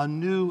 a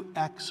new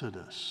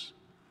Exodus.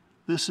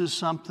 This is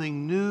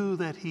something new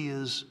that he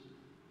is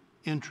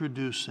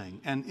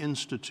introducing and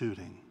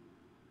instituting.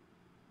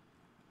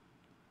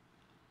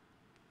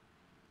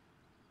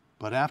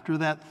 But after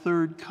that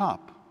third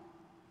cup,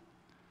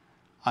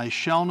 I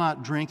shall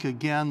not drink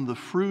again the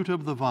fruit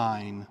of the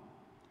vine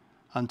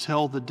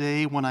until the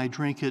day when I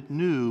drink it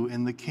new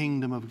in the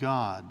kingdom of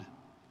God.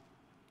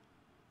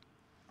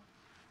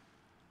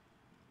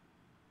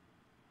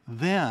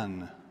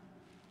 Then,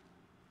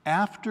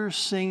 after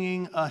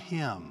singing a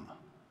hymn,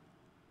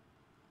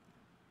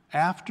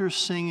 after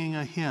singing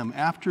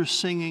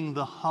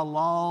the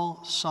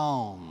Halal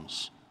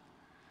Psalms,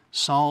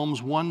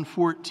 Psalms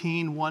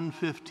 114,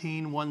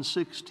 115,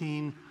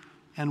 116,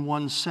 and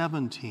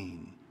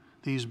 117,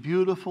 these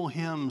beautiful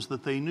hymns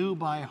that they knew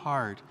by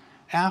heart,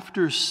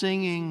 after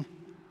singing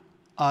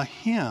a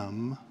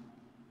hymn,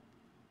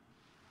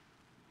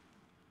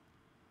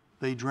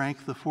 they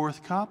drank the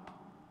fourth cup.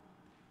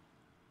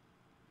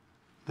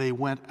 They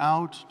went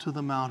out to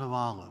the Mount of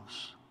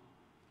Olives.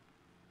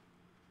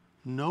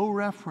 No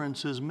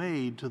reference is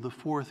made to the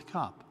fourth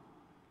cup.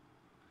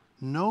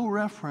 No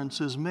reference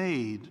is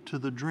made to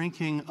the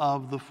drinking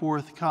of the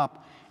fourth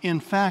cup. In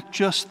fact,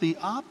 just the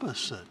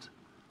opposite.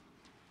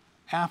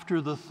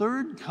 After the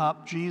third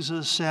cup,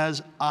 Jesus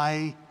says,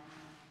 I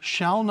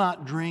shall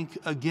not drink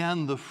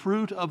again the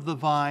fruit of the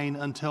vine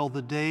until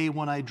the day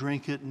when I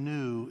drink it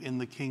new in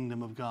the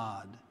kingdom of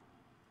God.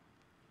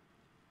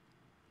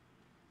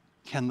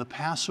 Can the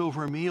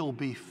Passover meal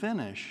be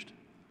finished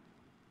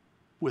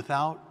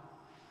without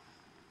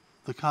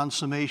the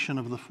consummation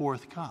of the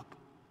fourth cup?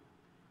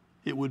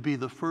 It would be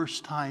the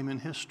first time in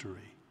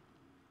history,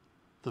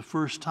 the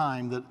first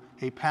time that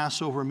a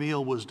Passover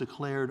meal was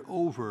declared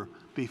over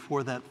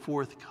before that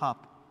fourth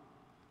cup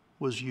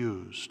was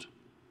used.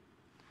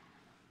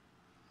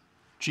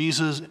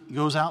 Jesus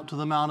goes out to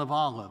the Mount of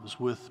Olives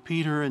with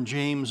Peter and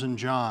James and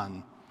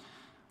John.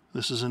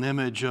 This is an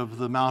image of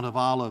the Mount of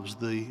Olives,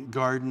 the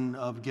Garden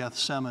of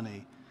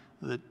Gethsemane,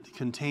 that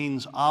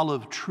contains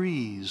olive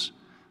trees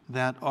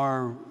that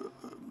are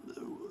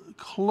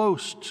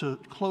close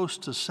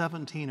to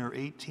 17 or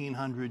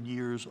 1800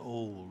 years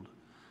old.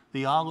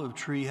 The olive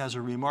tree has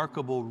a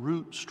remarkable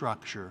root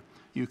structure.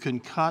 You can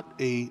cut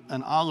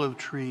an olive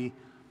tree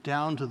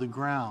down to the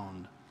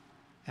ground,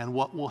 and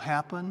what will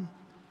happen?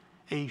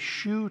 A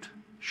shoot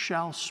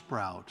shall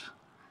sprout.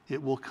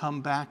 It will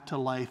come back to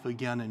life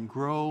again and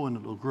grow, and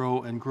it will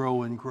grow and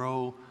grow and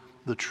grow.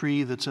 The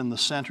tree that's in the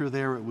center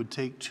there, it would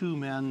take two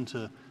men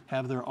to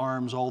have their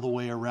arms all the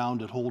way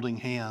around it, holding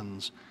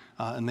hands,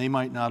 and they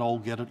might not all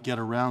get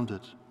around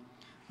it.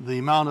 The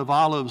Mount of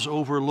Olives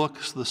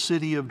overlooks the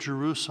city of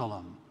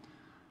Jerusalem.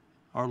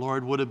 Our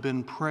Lord would have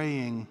been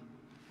praying,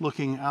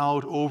 looking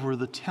out over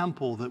the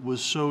temple that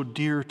was so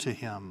dear to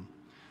him.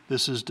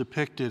 This is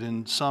depicted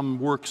in some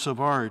works of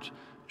art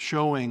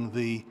showing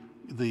the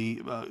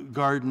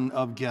Garden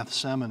of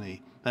Gethsemane.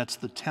 That's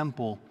the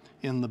temple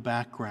in the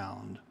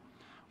background.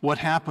 What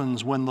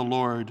happens when the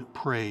Lord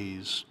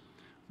prays?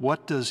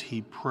 What does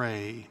he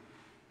pray?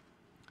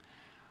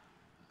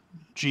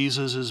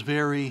 Jesus is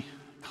very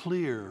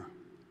clear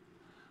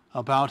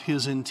about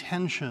his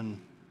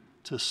intention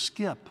to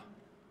skip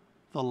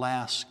the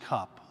last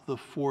cup, the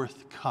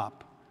fourth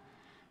cup.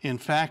 In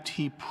fact,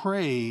 he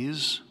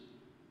prays,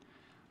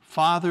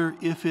 Father,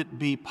 if it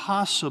be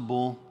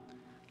possible,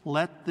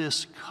 let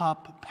this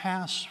cup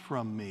pass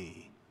from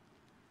me.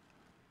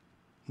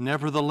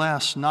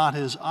 Nevertheless, not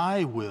as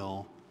I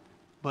will,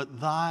 but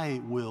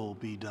thy will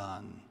be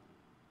done.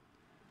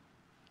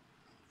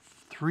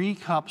 3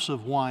 cups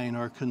of wine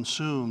are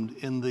consumed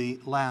in the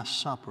Last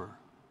Supper.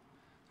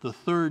 The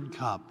third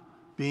cup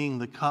being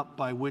the cup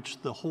by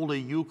which the Holy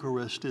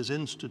Eucharist is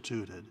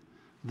instituted.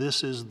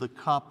 This is the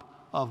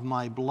cup of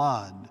my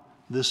blood.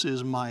 This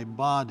is my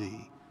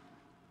body.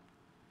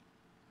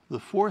 The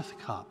fourth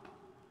cup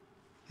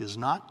is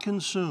not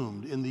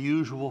consumed in the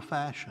usual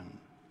fashion.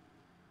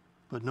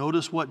 But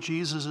notice what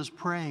Jesus is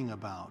praying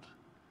about.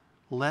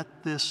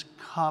 Let this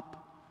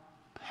cup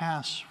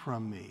pass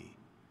from me.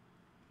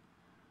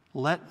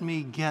 Let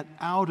me get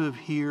out of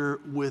here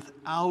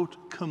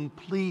without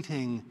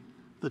completing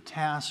the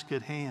task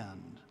at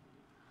hand.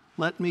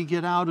 Let me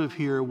get out of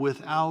here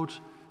without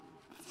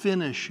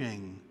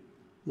finishing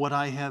what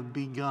I have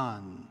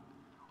begun.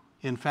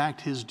 In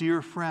fact, his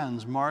dear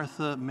friends,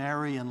 Martha,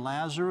 Mary, and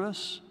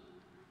Lazarus,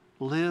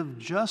 lived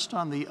just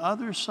on the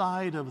other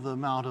side of the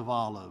Mount of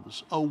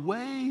Olives,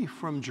 away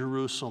from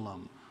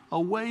Jerusalem,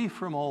 away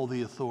from all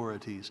the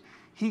authorities.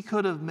 He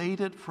could have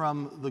made it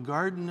from the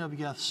Garden of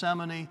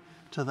Gethsemane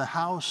to the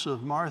house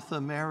of Martha,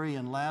 Mary,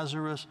 and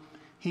Lazarus.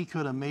 He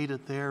could have made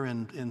it there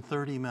in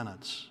 30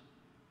 minutes.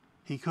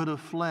 He could have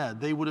fled.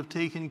 They would have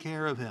taken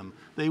care of him.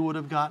 They would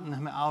have gotten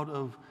him out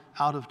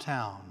of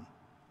town.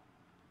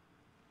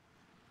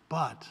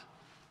 But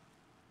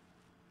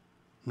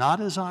not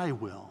as I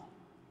will,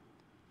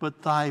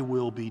 but thy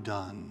will be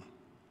done.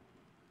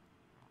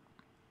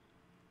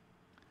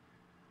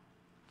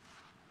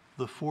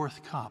 The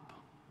fourth cup.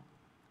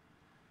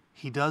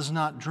 He does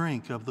not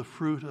drink of the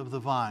fruit of the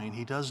vine.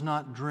 He does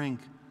not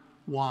drink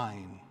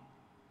wine.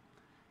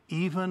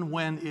 Even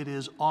when it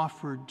is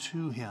offered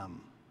to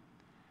him,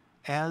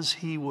 as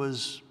he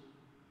was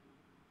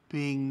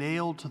being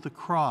nailed to the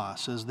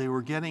cross, as they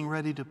were getting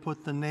ready to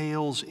put the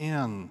nails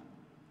in,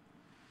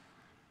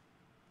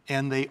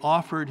 and they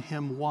offered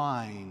him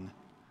wine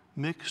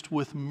mixed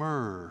with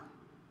myrrh,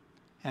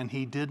 and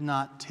he did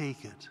not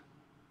take it.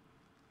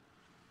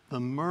 The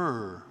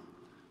myrrh,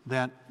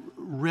 that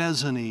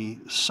resiny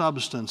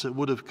substance, it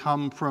would have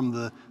come from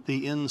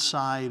the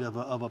inside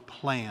of a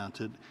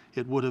plant.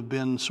 It would have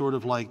been sort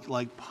of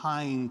like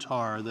pine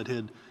tar that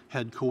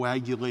had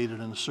coagulated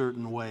in a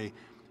certain way.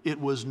 It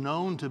was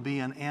known to be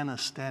an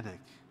anesthetic.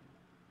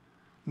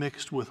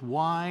 Mixed with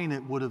wine,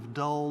 it would have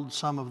dulled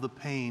some of the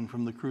pain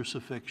from the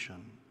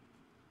crucifixion.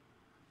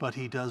 But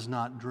he does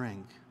not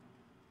drink.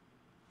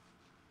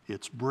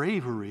 It's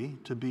bravery,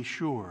 to be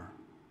sure.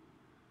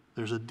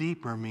 There's a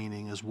deeper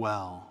meaning as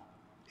well.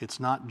 It's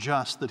not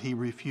just that he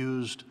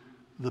refused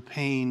the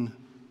pain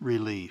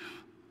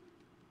relief.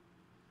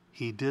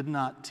 He did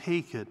not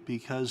take it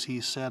because he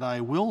said,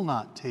 I will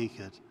not take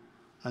it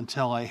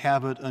until I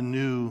have it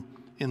anew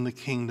in the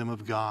kingdom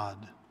of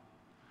God.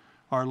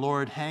 Our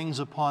Lord hangs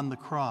upon the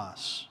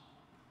cross.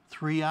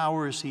 3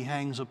 hours he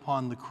hangs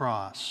upon the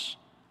cross.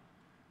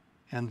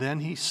 And then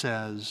he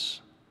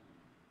says,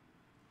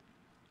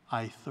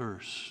 I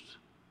thirst.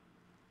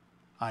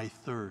 I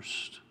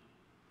thirst.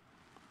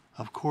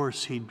 Of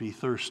course he'd be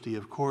thirsty.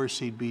 Of course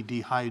he'd be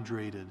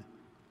dehydrated.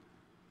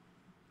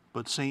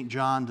 But St.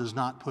 John does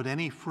not put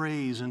any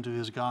phrase into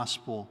his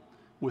gospel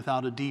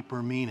without a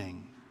deeper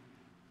meaning.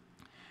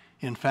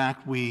 In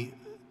fact, we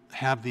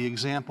have the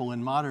example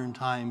in modern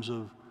times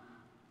of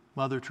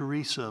Mother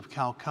Teresa of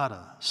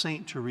Calcutta,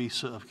 Saint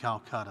Teresa of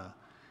Calcutta.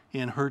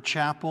 In her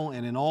chapel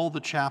and in all the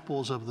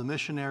chapels of the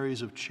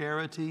missionaries of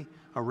charity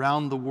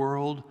around the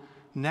world,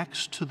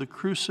 next to the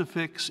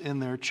crucifix in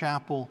their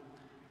chapel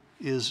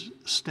is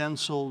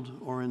stenciled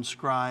or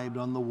inscribed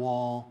on the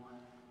wall,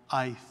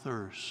 I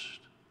thirst.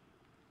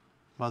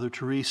 Mother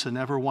Teresa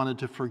never wanted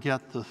to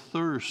forget the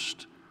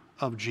thirst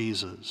of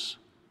Jesus.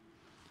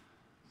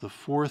 The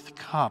fourth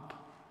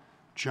cup,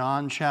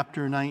 John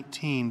chapter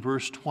 19,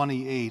 verse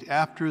 28.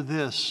 After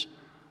this,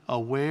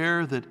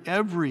 aware that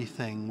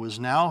everything was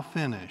now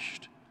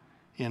finished,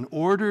 in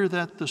order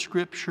that the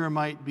scripture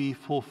might be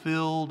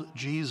fulfilled,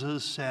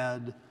 Jesus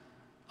said,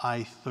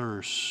 I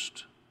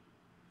thirst.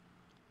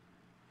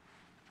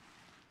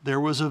 There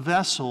was a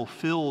vessel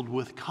filled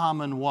with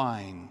common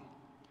wine.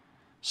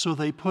 So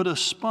they put a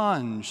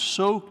sponge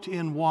soaked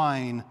in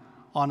wine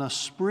on a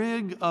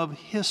sprig of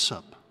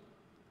hyssop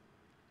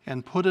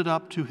and put it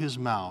up to his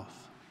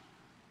mouth.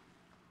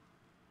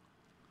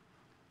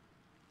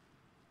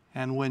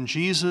 And when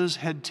Jesus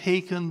had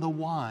taken the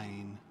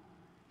wine,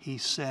 he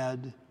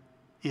said,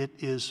 it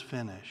is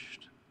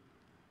finished.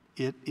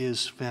 It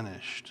is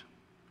finished.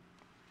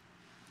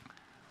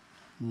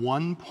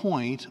 One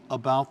point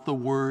about the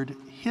word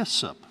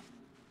hyssop.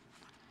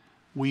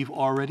 We've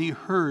already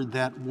heard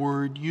that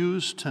word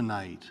used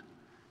tonight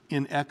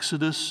in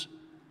Exodus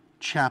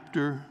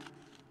chapter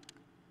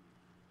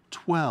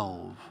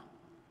 12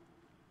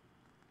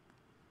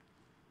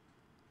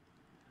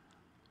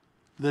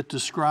 that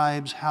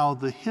describes how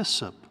the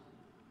hyssop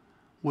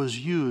was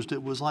used.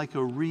 It was like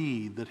a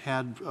reed that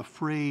had a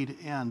frayed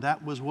end.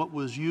 That was what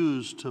was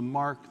used to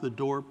mark the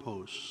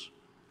doorposts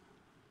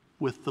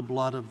with the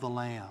blood of the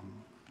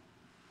Lamb.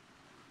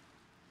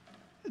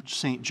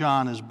 St.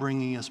 John is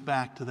bringing us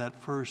back to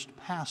that first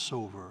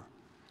Passover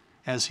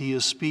as he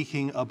is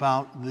speaking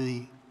about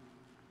the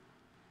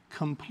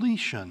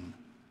completion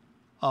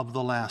of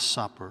the Last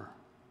Supper.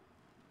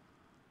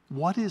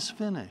 What is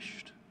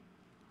finished?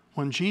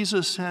 When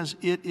Jesus says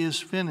it is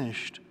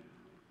finished,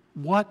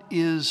 what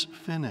is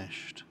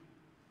finished?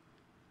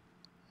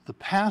 The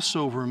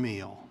Passover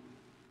meal.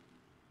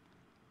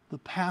 The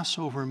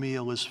Passover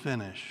meal is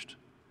finished.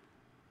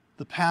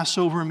 The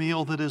Passover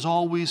meal that is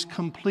always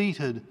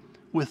completed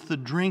with the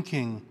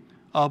drinking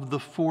of the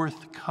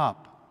fourth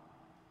cup.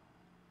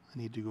 I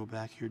need to go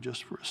back here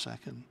just for a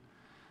second.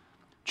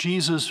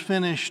 Jesus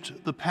finished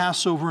the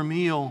Passover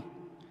meal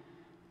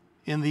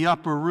in the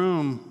upper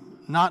room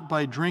not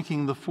by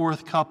drinking the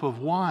fourth cup of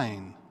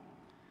wine.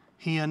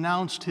 He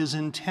announced his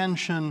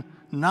intention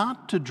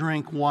not to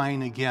drink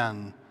wine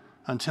again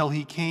until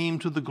he came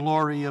to the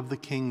glory of the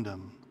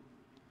kingdom.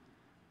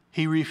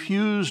 He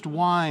refused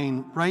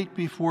wine right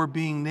before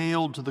being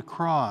nailed to the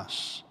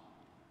cross.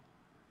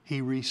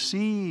 He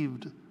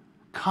received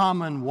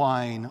common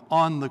wine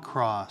on the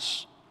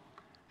cross.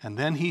 And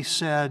then he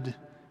said,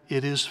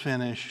 "It is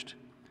finished."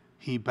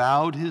 He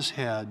bowed his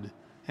head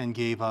and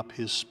gave up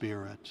his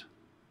spirit.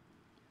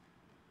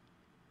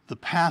 The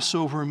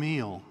Passover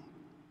meal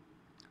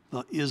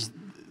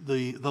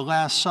the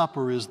Last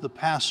Supper is the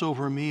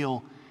Passover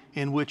meal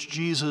in which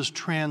Jesus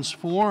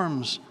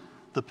transforms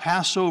the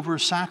Passover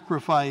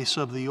sacrifice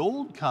of the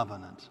Old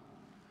Covenant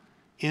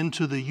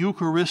into the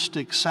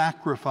Eucharistic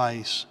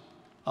sacrifice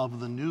of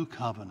the New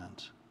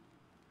Covenant.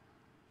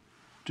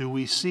 Do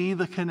we see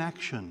the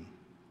connection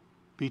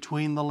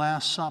between the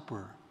Last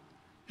Supper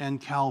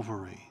and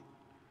Calvary?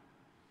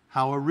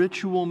 How a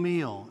ritual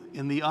meal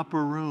in the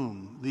upper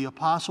room, the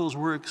apostles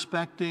were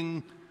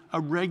expecting a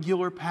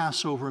regular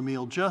Passover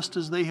meal, just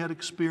as they had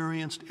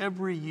experienced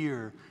every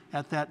year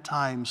at that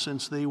time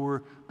since they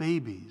were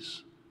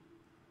babies.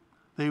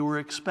 They were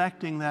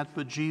expecting that,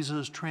 but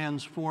Jesus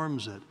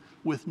transforms it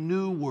with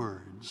new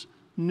words,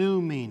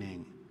 new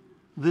meaning.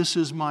 This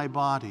is my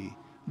body,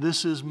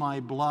 this is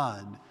my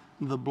blood,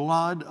 the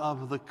blood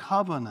of the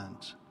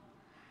covenant.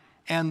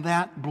 And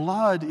that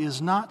blood is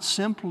not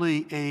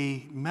simply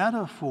a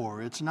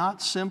metaphor, it's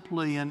not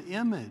simply an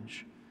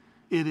image.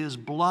 It is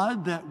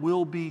blood that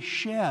will be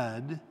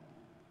shed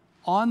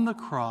on the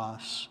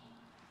cross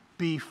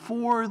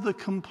before the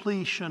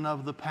completion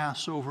of the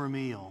Passover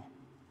meal,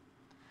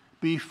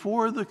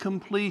 before the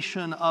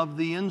completion of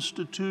the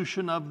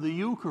institution of the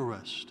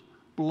Eucharist.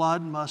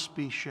 Blood must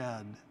be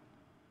shed.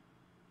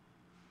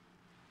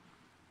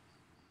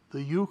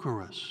 The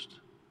Eucharist.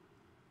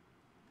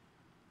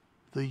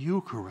 The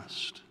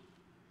Eucharist.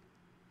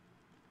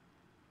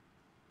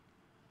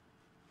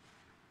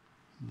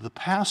 The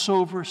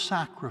Passover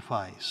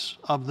sacrifice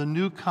of the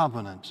New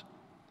Covenant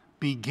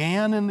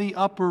began in the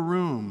upper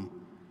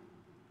room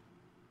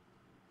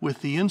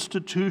with the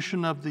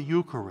institution of the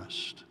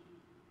Eucharist.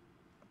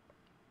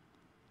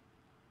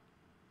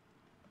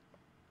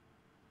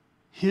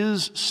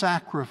 His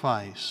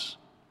sacrifice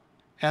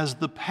as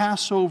the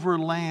Passover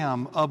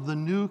lamb of the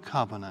New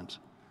Covenant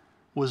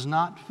was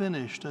not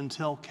finished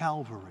until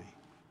Calvary.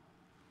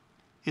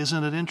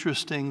 Isn't it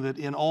interesting that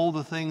in all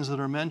the things that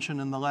are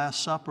mentioned in the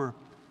Last Supper,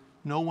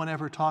 no one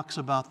ever talks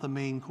about the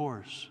main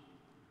course,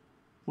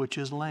 which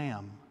is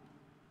lamb.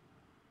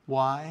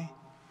 Why?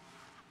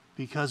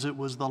 Because it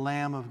was the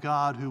Lamb of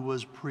God who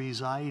was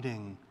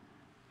presiding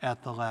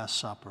at the Last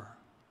Supper.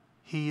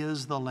 He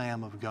is the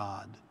Lamb of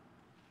God.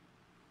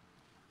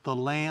 The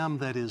lamb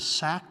that is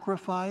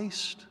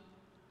sacrificed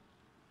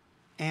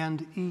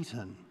and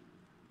eaten.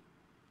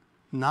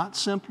 Not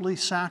simply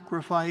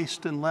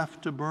sacrificed and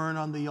left to burn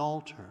on the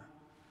altar,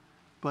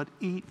 but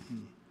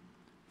eaten.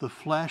 The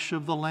flesh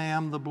of the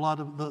lamb, the blood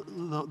of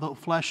the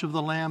flesh of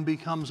the lamb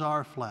becomes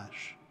our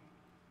flesh.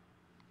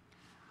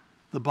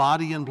 The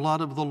body and blood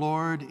of the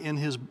Lord in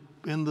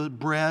the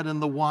bread and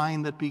the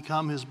wine that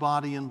become his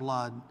body and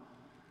blood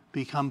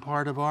become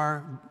part of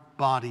our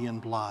body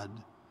and blood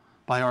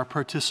by our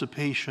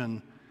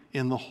participation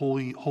in the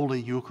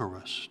Holy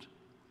Eucharist.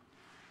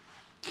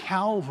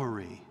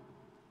 Calvary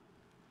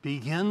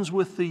begins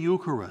with the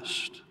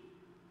Eucharist,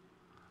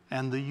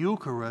 and the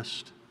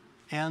Eucharist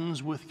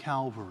ends with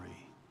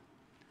Calvary,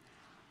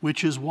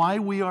 which is why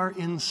we are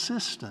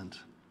insistent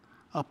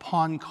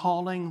upon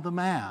calling the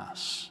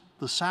Mass,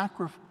 the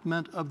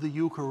sacrament of the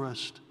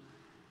Eucharist,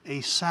 a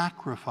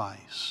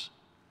sacrifice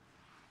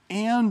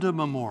and a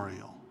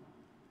memorial.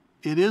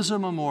 It is a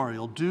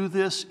memorial. Do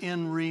this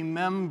in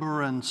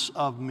remembrance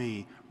of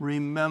me.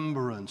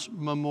 Remembrance,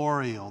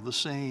 memorial, the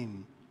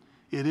same.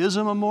 It is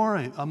a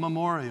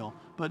memorial,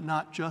 but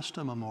not just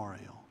a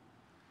memorial.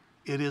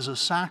 It is a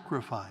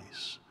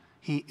sacrifice.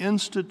 He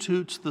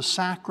institutes the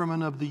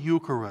sacrament of the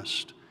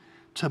Eucharist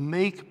to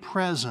make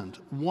present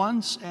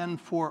once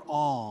and for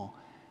all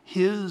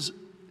his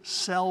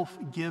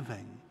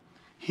self-giving,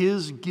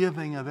 his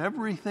giving of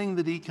everything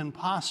that he can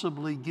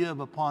possibly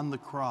give upon the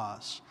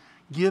cross,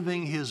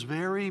 giving his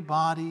very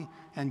body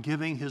and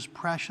giving his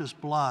precious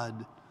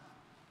blood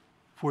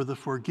for the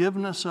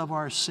forgiveness of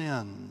our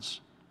sins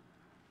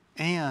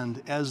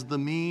and as the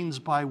means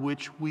by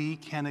which we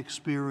can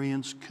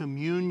experience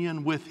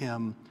communion with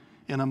him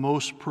in a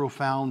most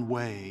profound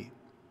way.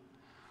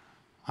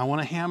 I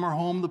want to hammer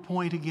home the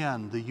point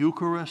again, the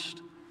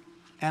Eucharist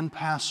and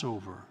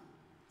Passover.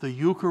 The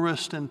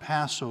Eucharist and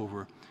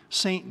Passover.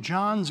 St.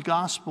 John's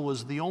Gospel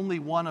is the only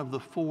one of the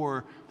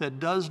four that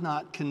does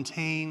not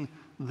contain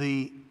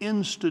the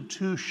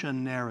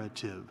institution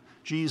narrative.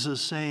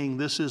 Jesus saying,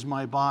 "This is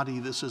my body,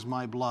 this is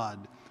my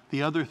blood."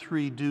 The other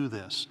three do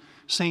this.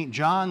 St.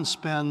 John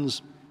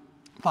spends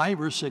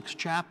 5 or 6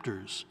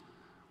 chapters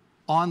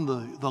on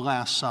the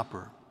Last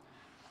Supper.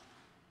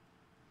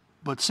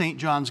 But St.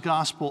 John's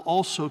Gospel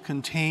also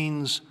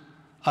contains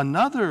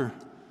another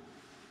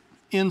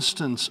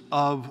instance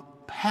of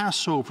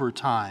Passover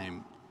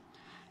time,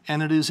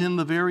 and it is in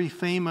the very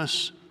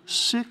famous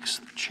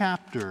 6th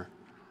chapter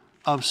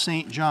of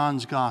St.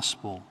 John's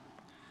Gospel,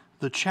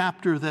 the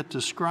chapter that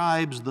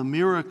describes the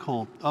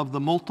miracle of the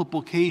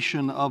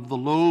multiplication of the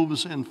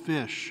loaves and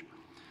fish.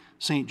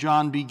 St.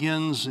 John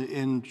begins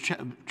in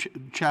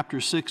chapter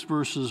 6,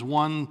 verses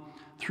 1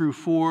 through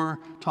 4,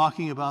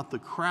 talking about the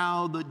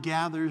crowd that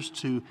gathers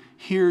to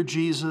hear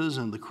Jesus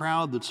and the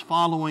crowd that's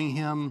following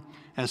him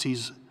as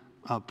he's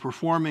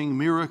performing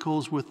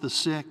miracles with the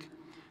sick.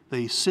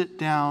 They sit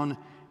down,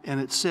 and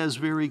it says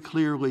very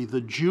clearly,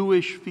 the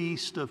Jewish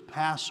feast of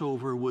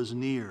Passover was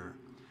near.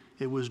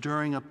 It was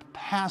during a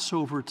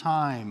Passover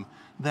time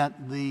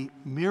that the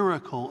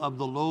miracle of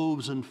the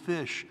loaves and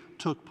fish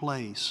took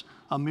place,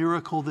 a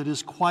miracle that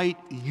is quite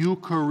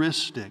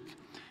Eucharistic.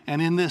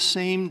 And in this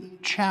same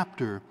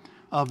chapter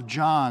of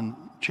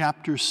John,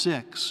 chapter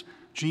 6,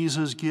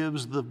 Jesus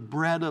gives the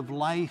bread of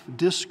life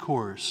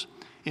discourse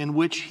in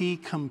which he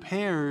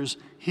compares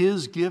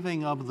his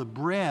giving of the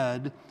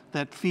bread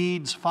that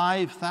feeds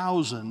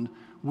 5,000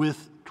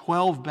 with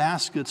 12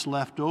 baskets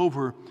left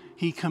over.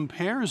 He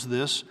compares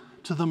this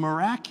to the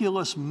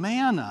miraculous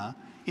manna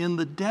in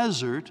the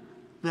desert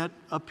that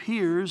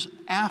appears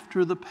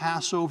after the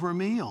Passover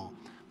meal.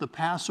 The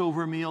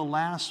Passover meal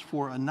lasts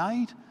for a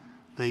night.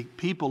 The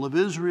people of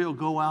Israel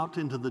go out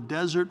into the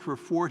desert for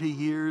 40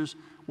 years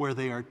where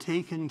they are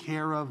taken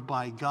care of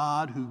by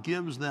God, who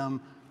gives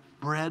them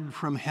bread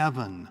from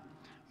heaven,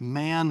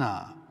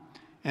 manna.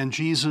 And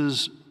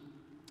Jesus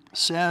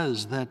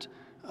says that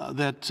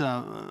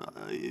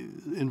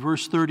in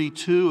verse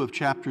 32 of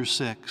chapter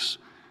 6,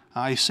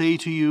 I say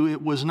to you,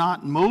 it was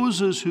not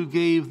Moses who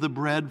gave the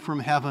bread from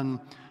heaven.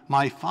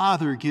 My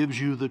Father gives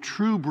you the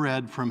true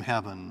bread from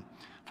heaven.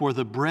 For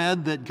the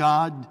bread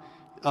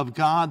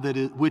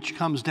which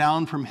comes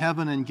down from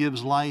heaven and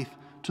gives life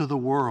to the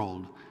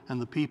world.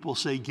 And the people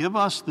say, give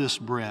us this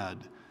bread.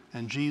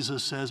 And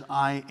Jesus says,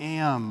 I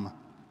am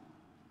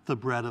the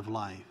bread of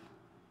life.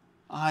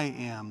 I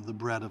am the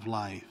bread of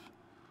life.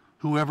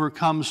 Whoever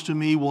comes to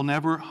me will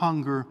never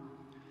hunger,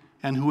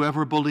 and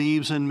whoever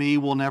believes in me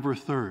will never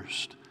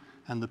thirst.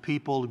 And the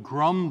people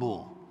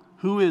grumble.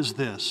 Who is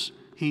this?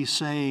 He's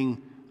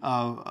saying,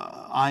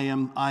 I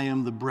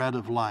am the bread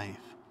of life.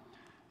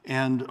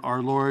 And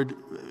our Lord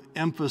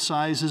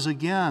emphasizes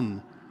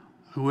again,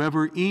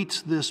 whoever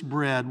eats this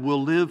bread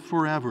will live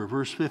forever.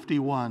 Verse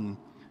 51,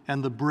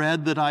 and the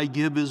bread that I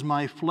give is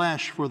my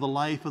flesh for the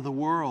life of the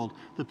world.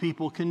 The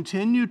people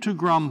continue to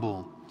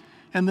grumble.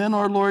 And then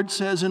our Lord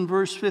says in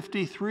verse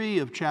 53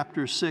 of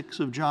chapter 6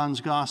 of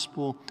John's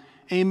Gospel,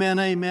 amen,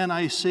 amen,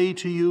 I say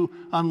to you,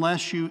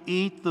 unless you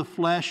eat the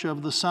flesh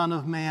of the Son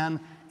of Man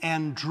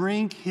and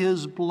drink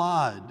his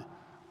blood.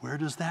 Where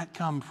does that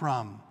come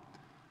from?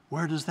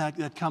 Where does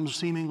that comes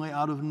seemingly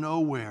out of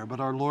nowhere, but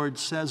our Lord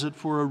says it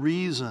for a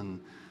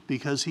reason,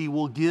 because he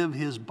will give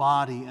his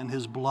body and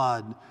his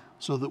blood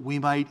so that we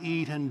might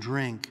eat and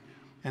drink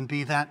and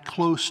be that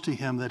close to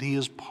him that he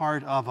is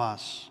part of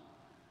us.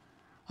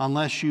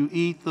 Unless you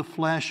eat the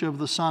flesh of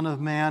the Son of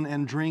Man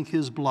and drink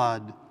his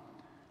blood,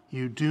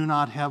 you do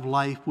not have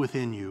life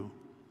within you.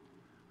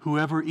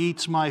 Whoever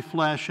eats my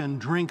flesh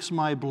and drinks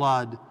my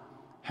blood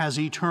has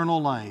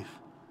eternal life,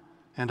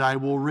 and I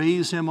will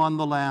raise him on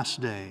the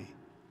last day.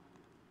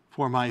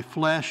 For my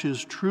flesh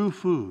is true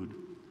food,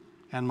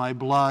 and my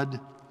blood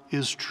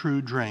is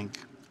true drink.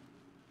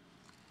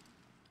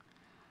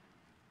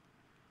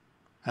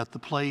 At the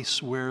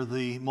place where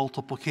the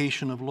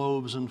multiplication of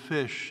loaves and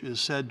fish is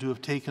said to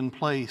have taken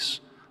place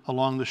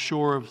along the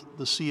shore of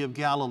the Sea of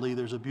Galilee,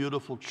 there's a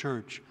beautiful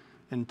church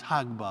in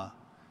Tagba,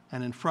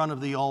 and in front of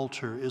the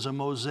altar is a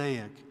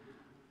mosaic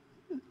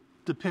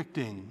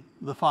depicting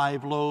the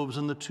 5 loaves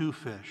and the 2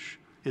 fish.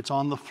 It's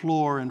on the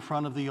floor in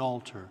front of the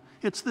altar.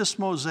 It's this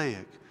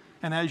mosaic.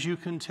 And as you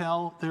can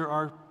tell, there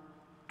are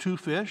 2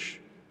 fish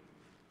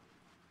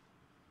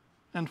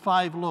and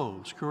 5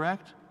 loaves,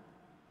 correct?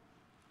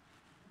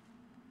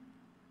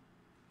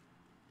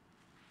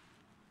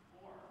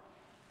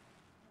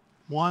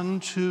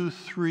 1, 2,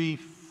 3,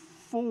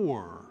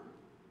 4.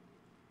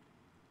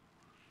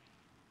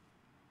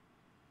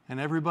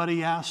 And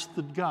everybody asked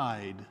the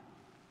guide,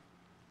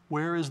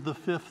 where is the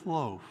 5th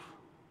loaf?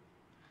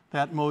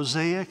 That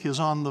mosaic is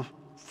on the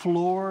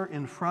floor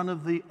in front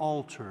of the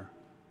altar.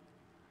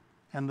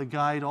 And the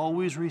guide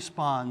always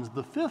responds,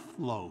 the 5th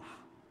loaf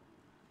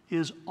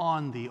is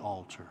on the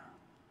altar.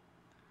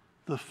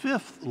 The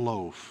 5th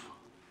loaf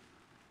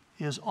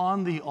is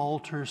on the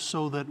altar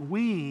so that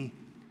we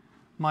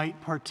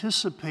might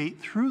participate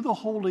through the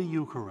Holy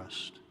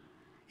Eucharist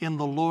in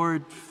the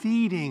Lord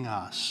feeding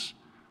us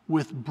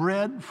with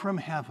bread from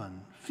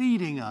heaven,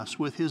 feeding us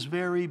with his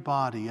very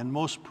body and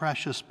most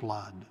precious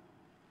blood.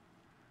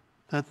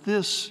 That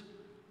this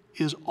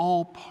is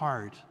all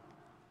part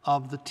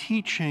of the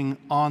teaching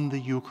on the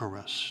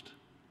Eucharist.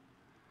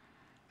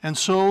 And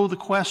so the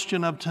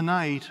question of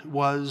tonight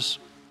was,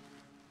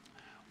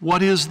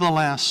 what is the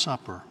Last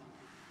Supper?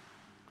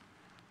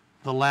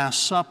 the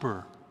Last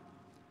Supper,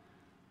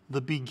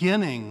 the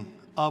beginning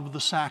of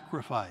the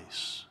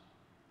sacrifice.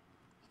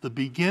 The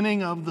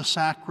beginning of the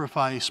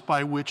sacrifice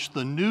by which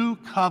the new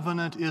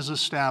covenant is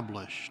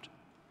established.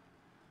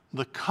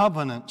 The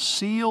covenant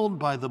sealed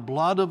by the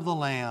blood of the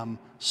Lamb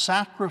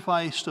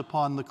sacrificed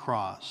upon the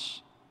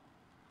cross.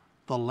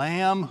 The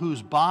Lamb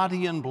whose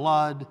body and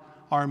blood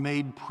are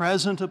made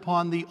present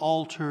upon the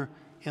altar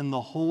in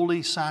the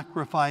holy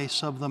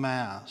sacrifice of the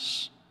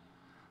Mass.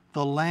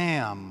 The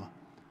Lamb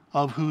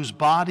of whose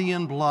body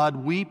and blood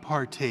we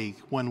partake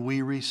when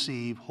we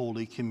receive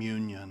Holy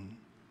Communion.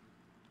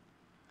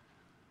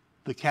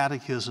 The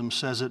Catechism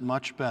says it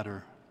much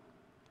better.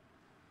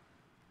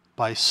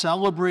 By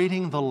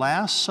celebrating the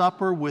Last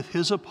Supper with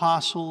his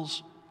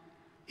apostles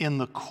in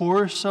the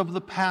course of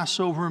the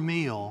Passover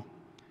meal,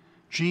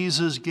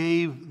 Jesus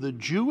gave the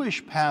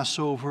Jewish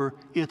Passover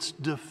its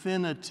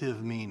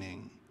definitive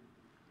meaning.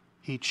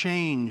 He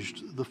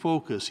changed the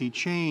focus. He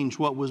changed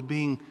what was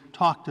being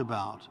talked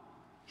about.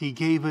 He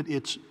gave it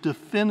its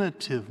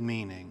definitive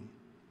meaning.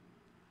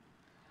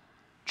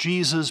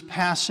 Jesus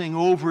passing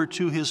over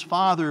to his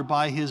Father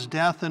by his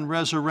death and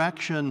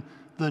resurrection,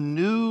 the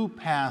new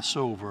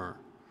Passover,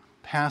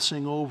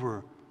 passing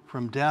over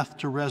from death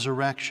to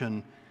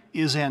resurrection,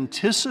 is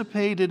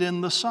anticipated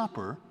in the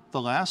supper,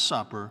 the Last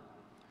Supper,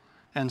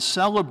 and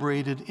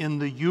celebrated in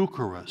the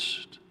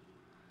Eucharist.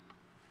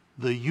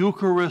 The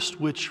Eucharist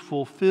which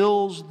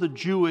fulfills the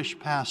Jewish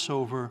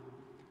Passover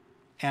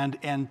and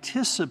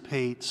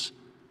anticipates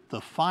the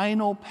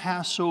final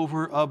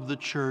Passover of the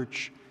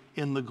Church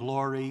in the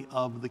glory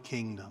of the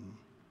kingdom.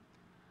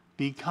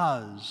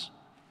 Because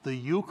the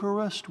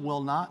Eucharist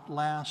will not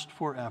last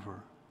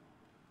forever.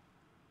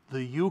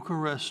 The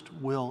Eucharist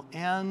will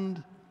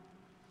end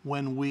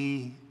when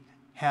we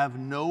have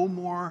no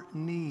more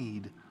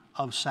need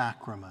of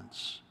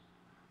sacraments,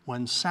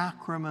 when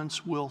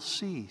sacraments will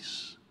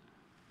cease,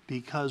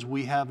 because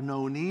we have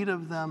no need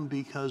of them,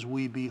 because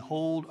we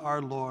behold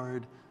our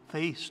Lord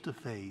face to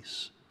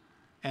face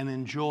and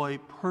enjoy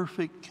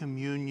perfect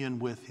communion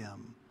with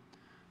him,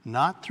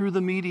 not through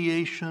the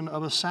mediation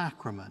of a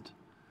sacrament,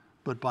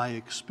 but by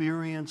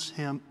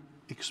experiencing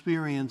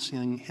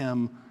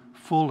him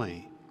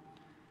fully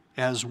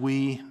as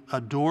we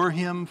adore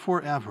him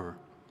forever,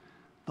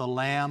 the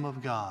Lamb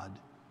of God,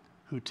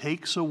 who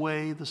takes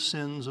away the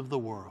sins of the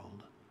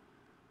world.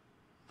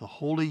 The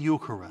Holy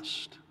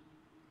Eucharist,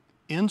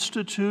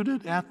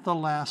 instituted at the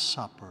Last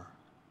Supper,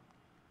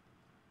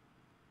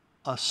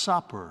 a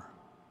supper,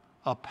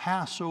 a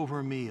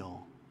Passover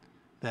meal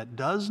that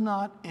does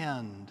not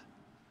end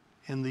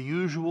in the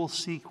usual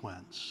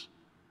sequence,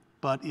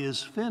 but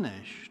is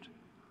finished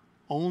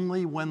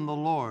only when the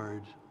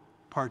Lord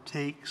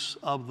partakes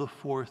of the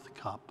fourth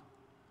cup,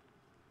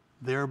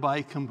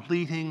 thereby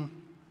completing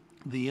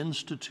the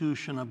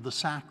institution of the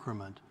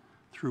sacrament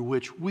through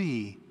which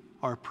we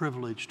are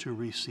privileged to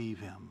receive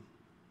him.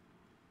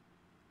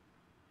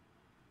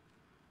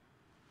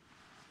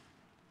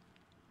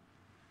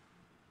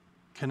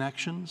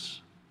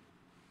 Connections,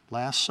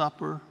 Last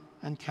Supper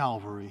and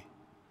Calvary,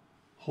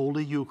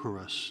 Holy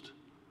Eucharist,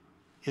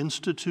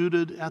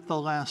 instituted at the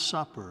Last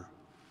Supper,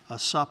 a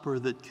supper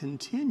that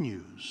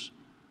continues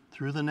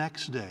through the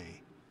next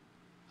day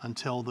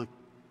until the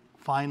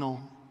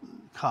final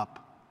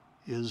cup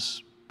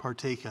is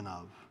partaken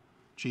of.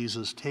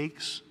 Jesus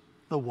takes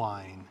the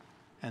wine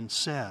and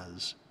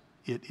says,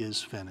 "It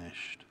is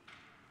finished."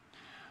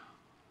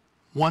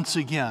 Once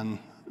again,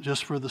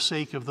 just for the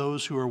sake of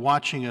those who are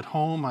watching at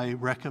home, I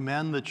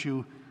recommend that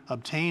you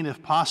obtain,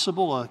 if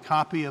possible, a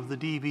copy of the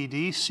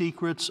DVD,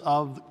 Secrets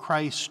of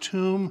Christ's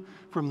Tomb,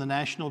 from the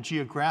National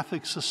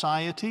Geographic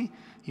Society.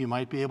 You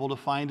might be able to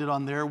find it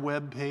on their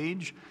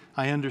webpage.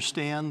 I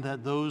understand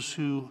that those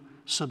who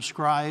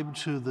subscribe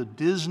to the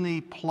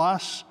Disney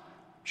Plus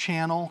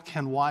channel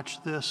can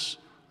watch this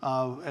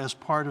as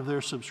part of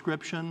their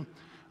subscription.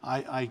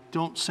 I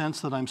don't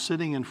sense that I'm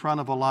sitting in front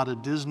of a lot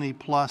of Disney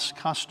Plus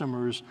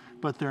customers,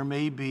 but there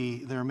may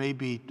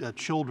be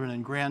children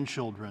and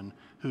grandchildren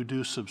who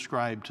do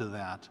subscribe to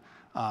that.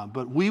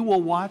 But we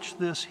will watch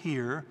this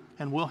here,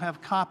 and we'll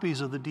have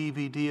copies of the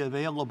DVD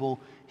available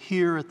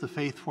here at the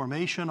Faith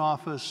Formation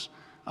Office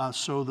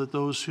so that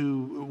those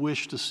who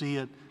wish to see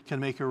it can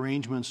make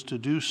arrangements to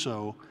do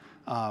so.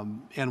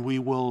 And we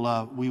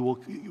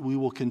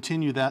will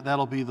continue that.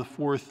 That'll be the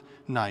fourth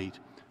night.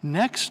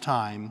 Next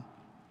time,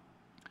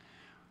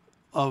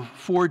 of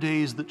 4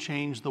 days that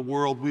changed the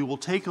world, we will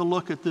take a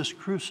look at this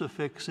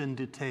crucifix in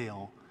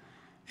detail,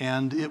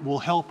 and it will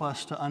help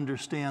us to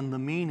understand the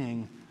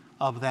meaning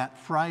of that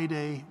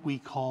Friday we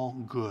call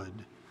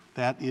Good.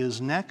 That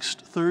is next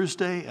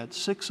Thursday at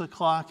 6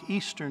 o'clock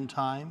Eastern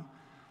Time,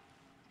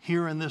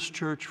 here in this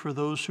church for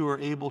those who are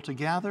able to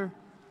gather,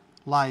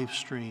 live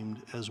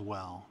streamed as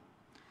well.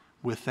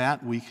 With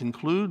that, we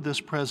conclude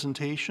this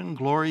presentation.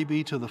 Glory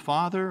be to the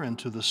Father, and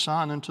to the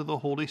Son, and to the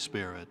Holy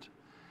Spirit,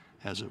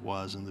 as it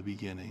was in the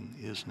beginning,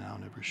 is now,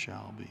 and ever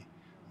shall be,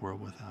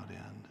 world without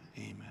end.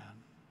 Amen.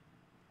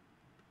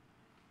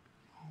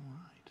 All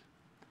right.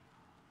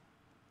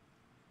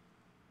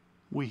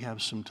 We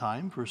have some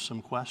time for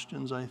some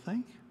questions, I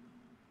think.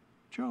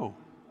 Joe.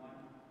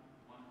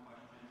 One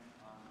question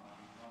on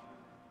Father,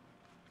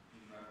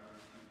 in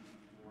reference to the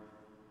fourth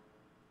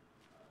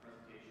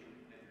presentation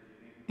that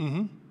you're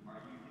giving. Are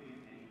you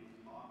giving any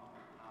talk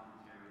or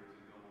commentary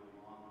to go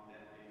along with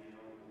that video,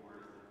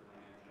 or is the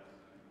plan just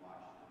to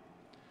watch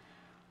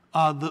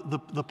the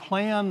video? The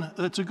plan,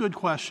 it's a good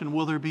question.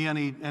 Will there be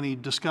any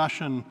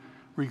discussion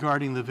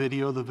regarding the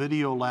video? The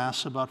video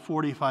lasts about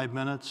 45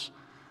 minutes.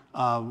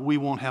 We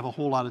won't have a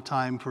whole lot of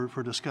time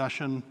for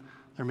discussion.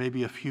 There may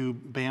be a few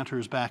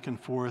banters back and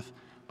forth.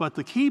 But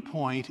the key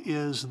point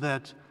is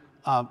that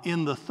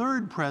in the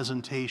third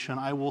presentation,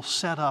 I will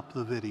set up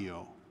the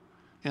video.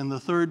 In the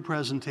third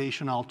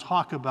presentation, I'll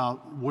talk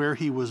about where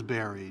he was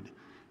buried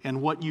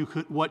and what you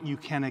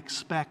can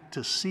expect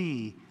to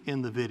see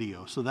in the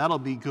video. So that'll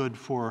be good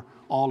for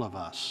all of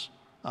us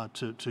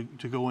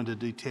to go into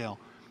detail.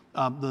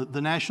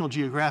 The National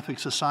Geographic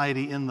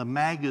Society in the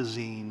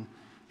magazine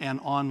and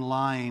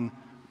online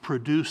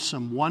produced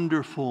some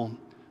wonderful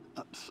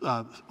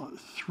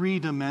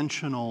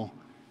three-dimensional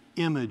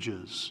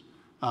images,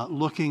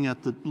 looking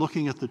at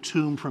the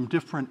tomb from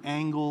different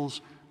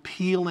angles,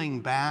 peeling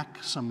back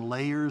some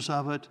layers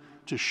of it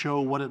to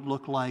show what it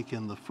looked like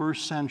in the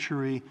 1st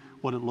century,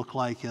 what it looked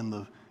like in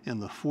the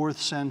 4th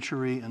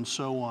century, and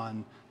so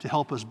on, to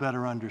help us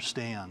better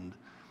understand.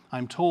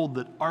 I'm told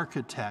that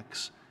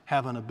architects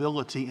have an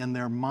ability in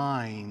their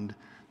mind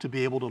to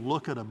be able to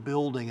look at a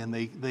building and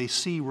they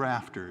see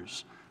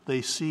rafters,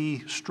 they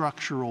see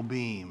structural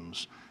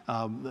beams,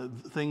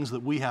 things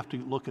that we have to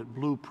look at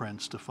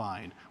blueprints to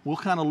find. We'll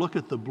kind of look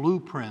at the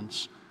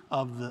blueprints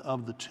of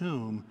the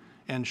tomb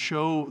and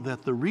show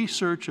that the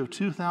research of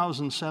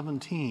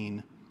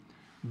 2017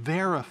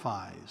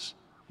 verifies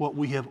what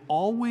we have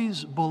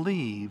always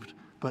believed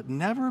but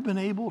never been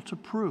able to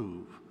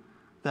prove,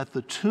 that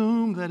the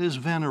tomb that is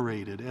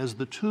venerated as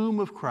the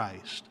tomb of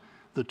Christ,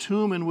 the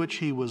tomb in which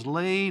he was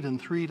laid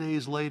and 3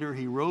 days later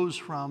he rose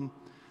from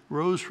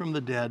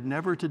the dead,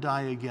 never to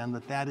die again,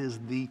 that is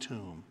the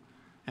tomb.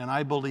 And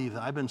I believe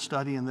that. I've been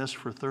studying this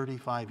for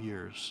 35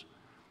 years.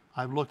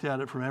 I've looked at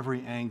it from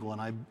every angle, and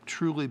I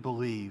truly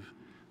believe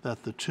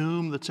that the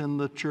tomb that's in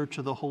the Church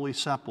of the Holy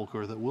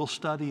Sepulchre that we'll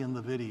study in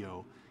the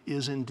video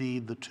is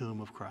indeed the tomb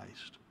of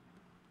Christ.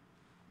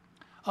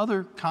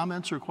 Other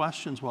comments or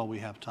questions while we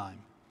have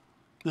time?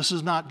 This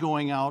is not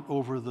going out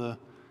over the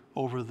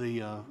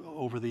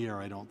air,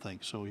 I don't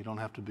think, so you don't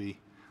have to be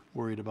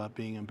worried about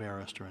being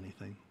embarrassed or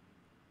anything.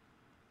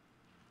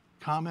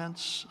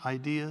 Comments,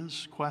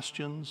 ideas,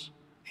 questions,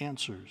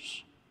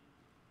 answers?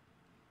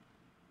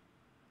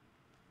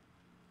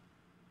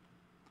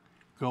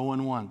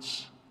 Going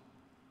once,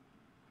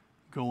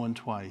 going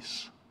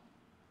twice.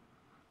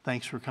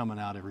 Thanks for coming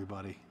out,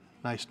 everybody.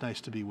 Nice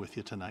to be with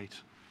you tonight.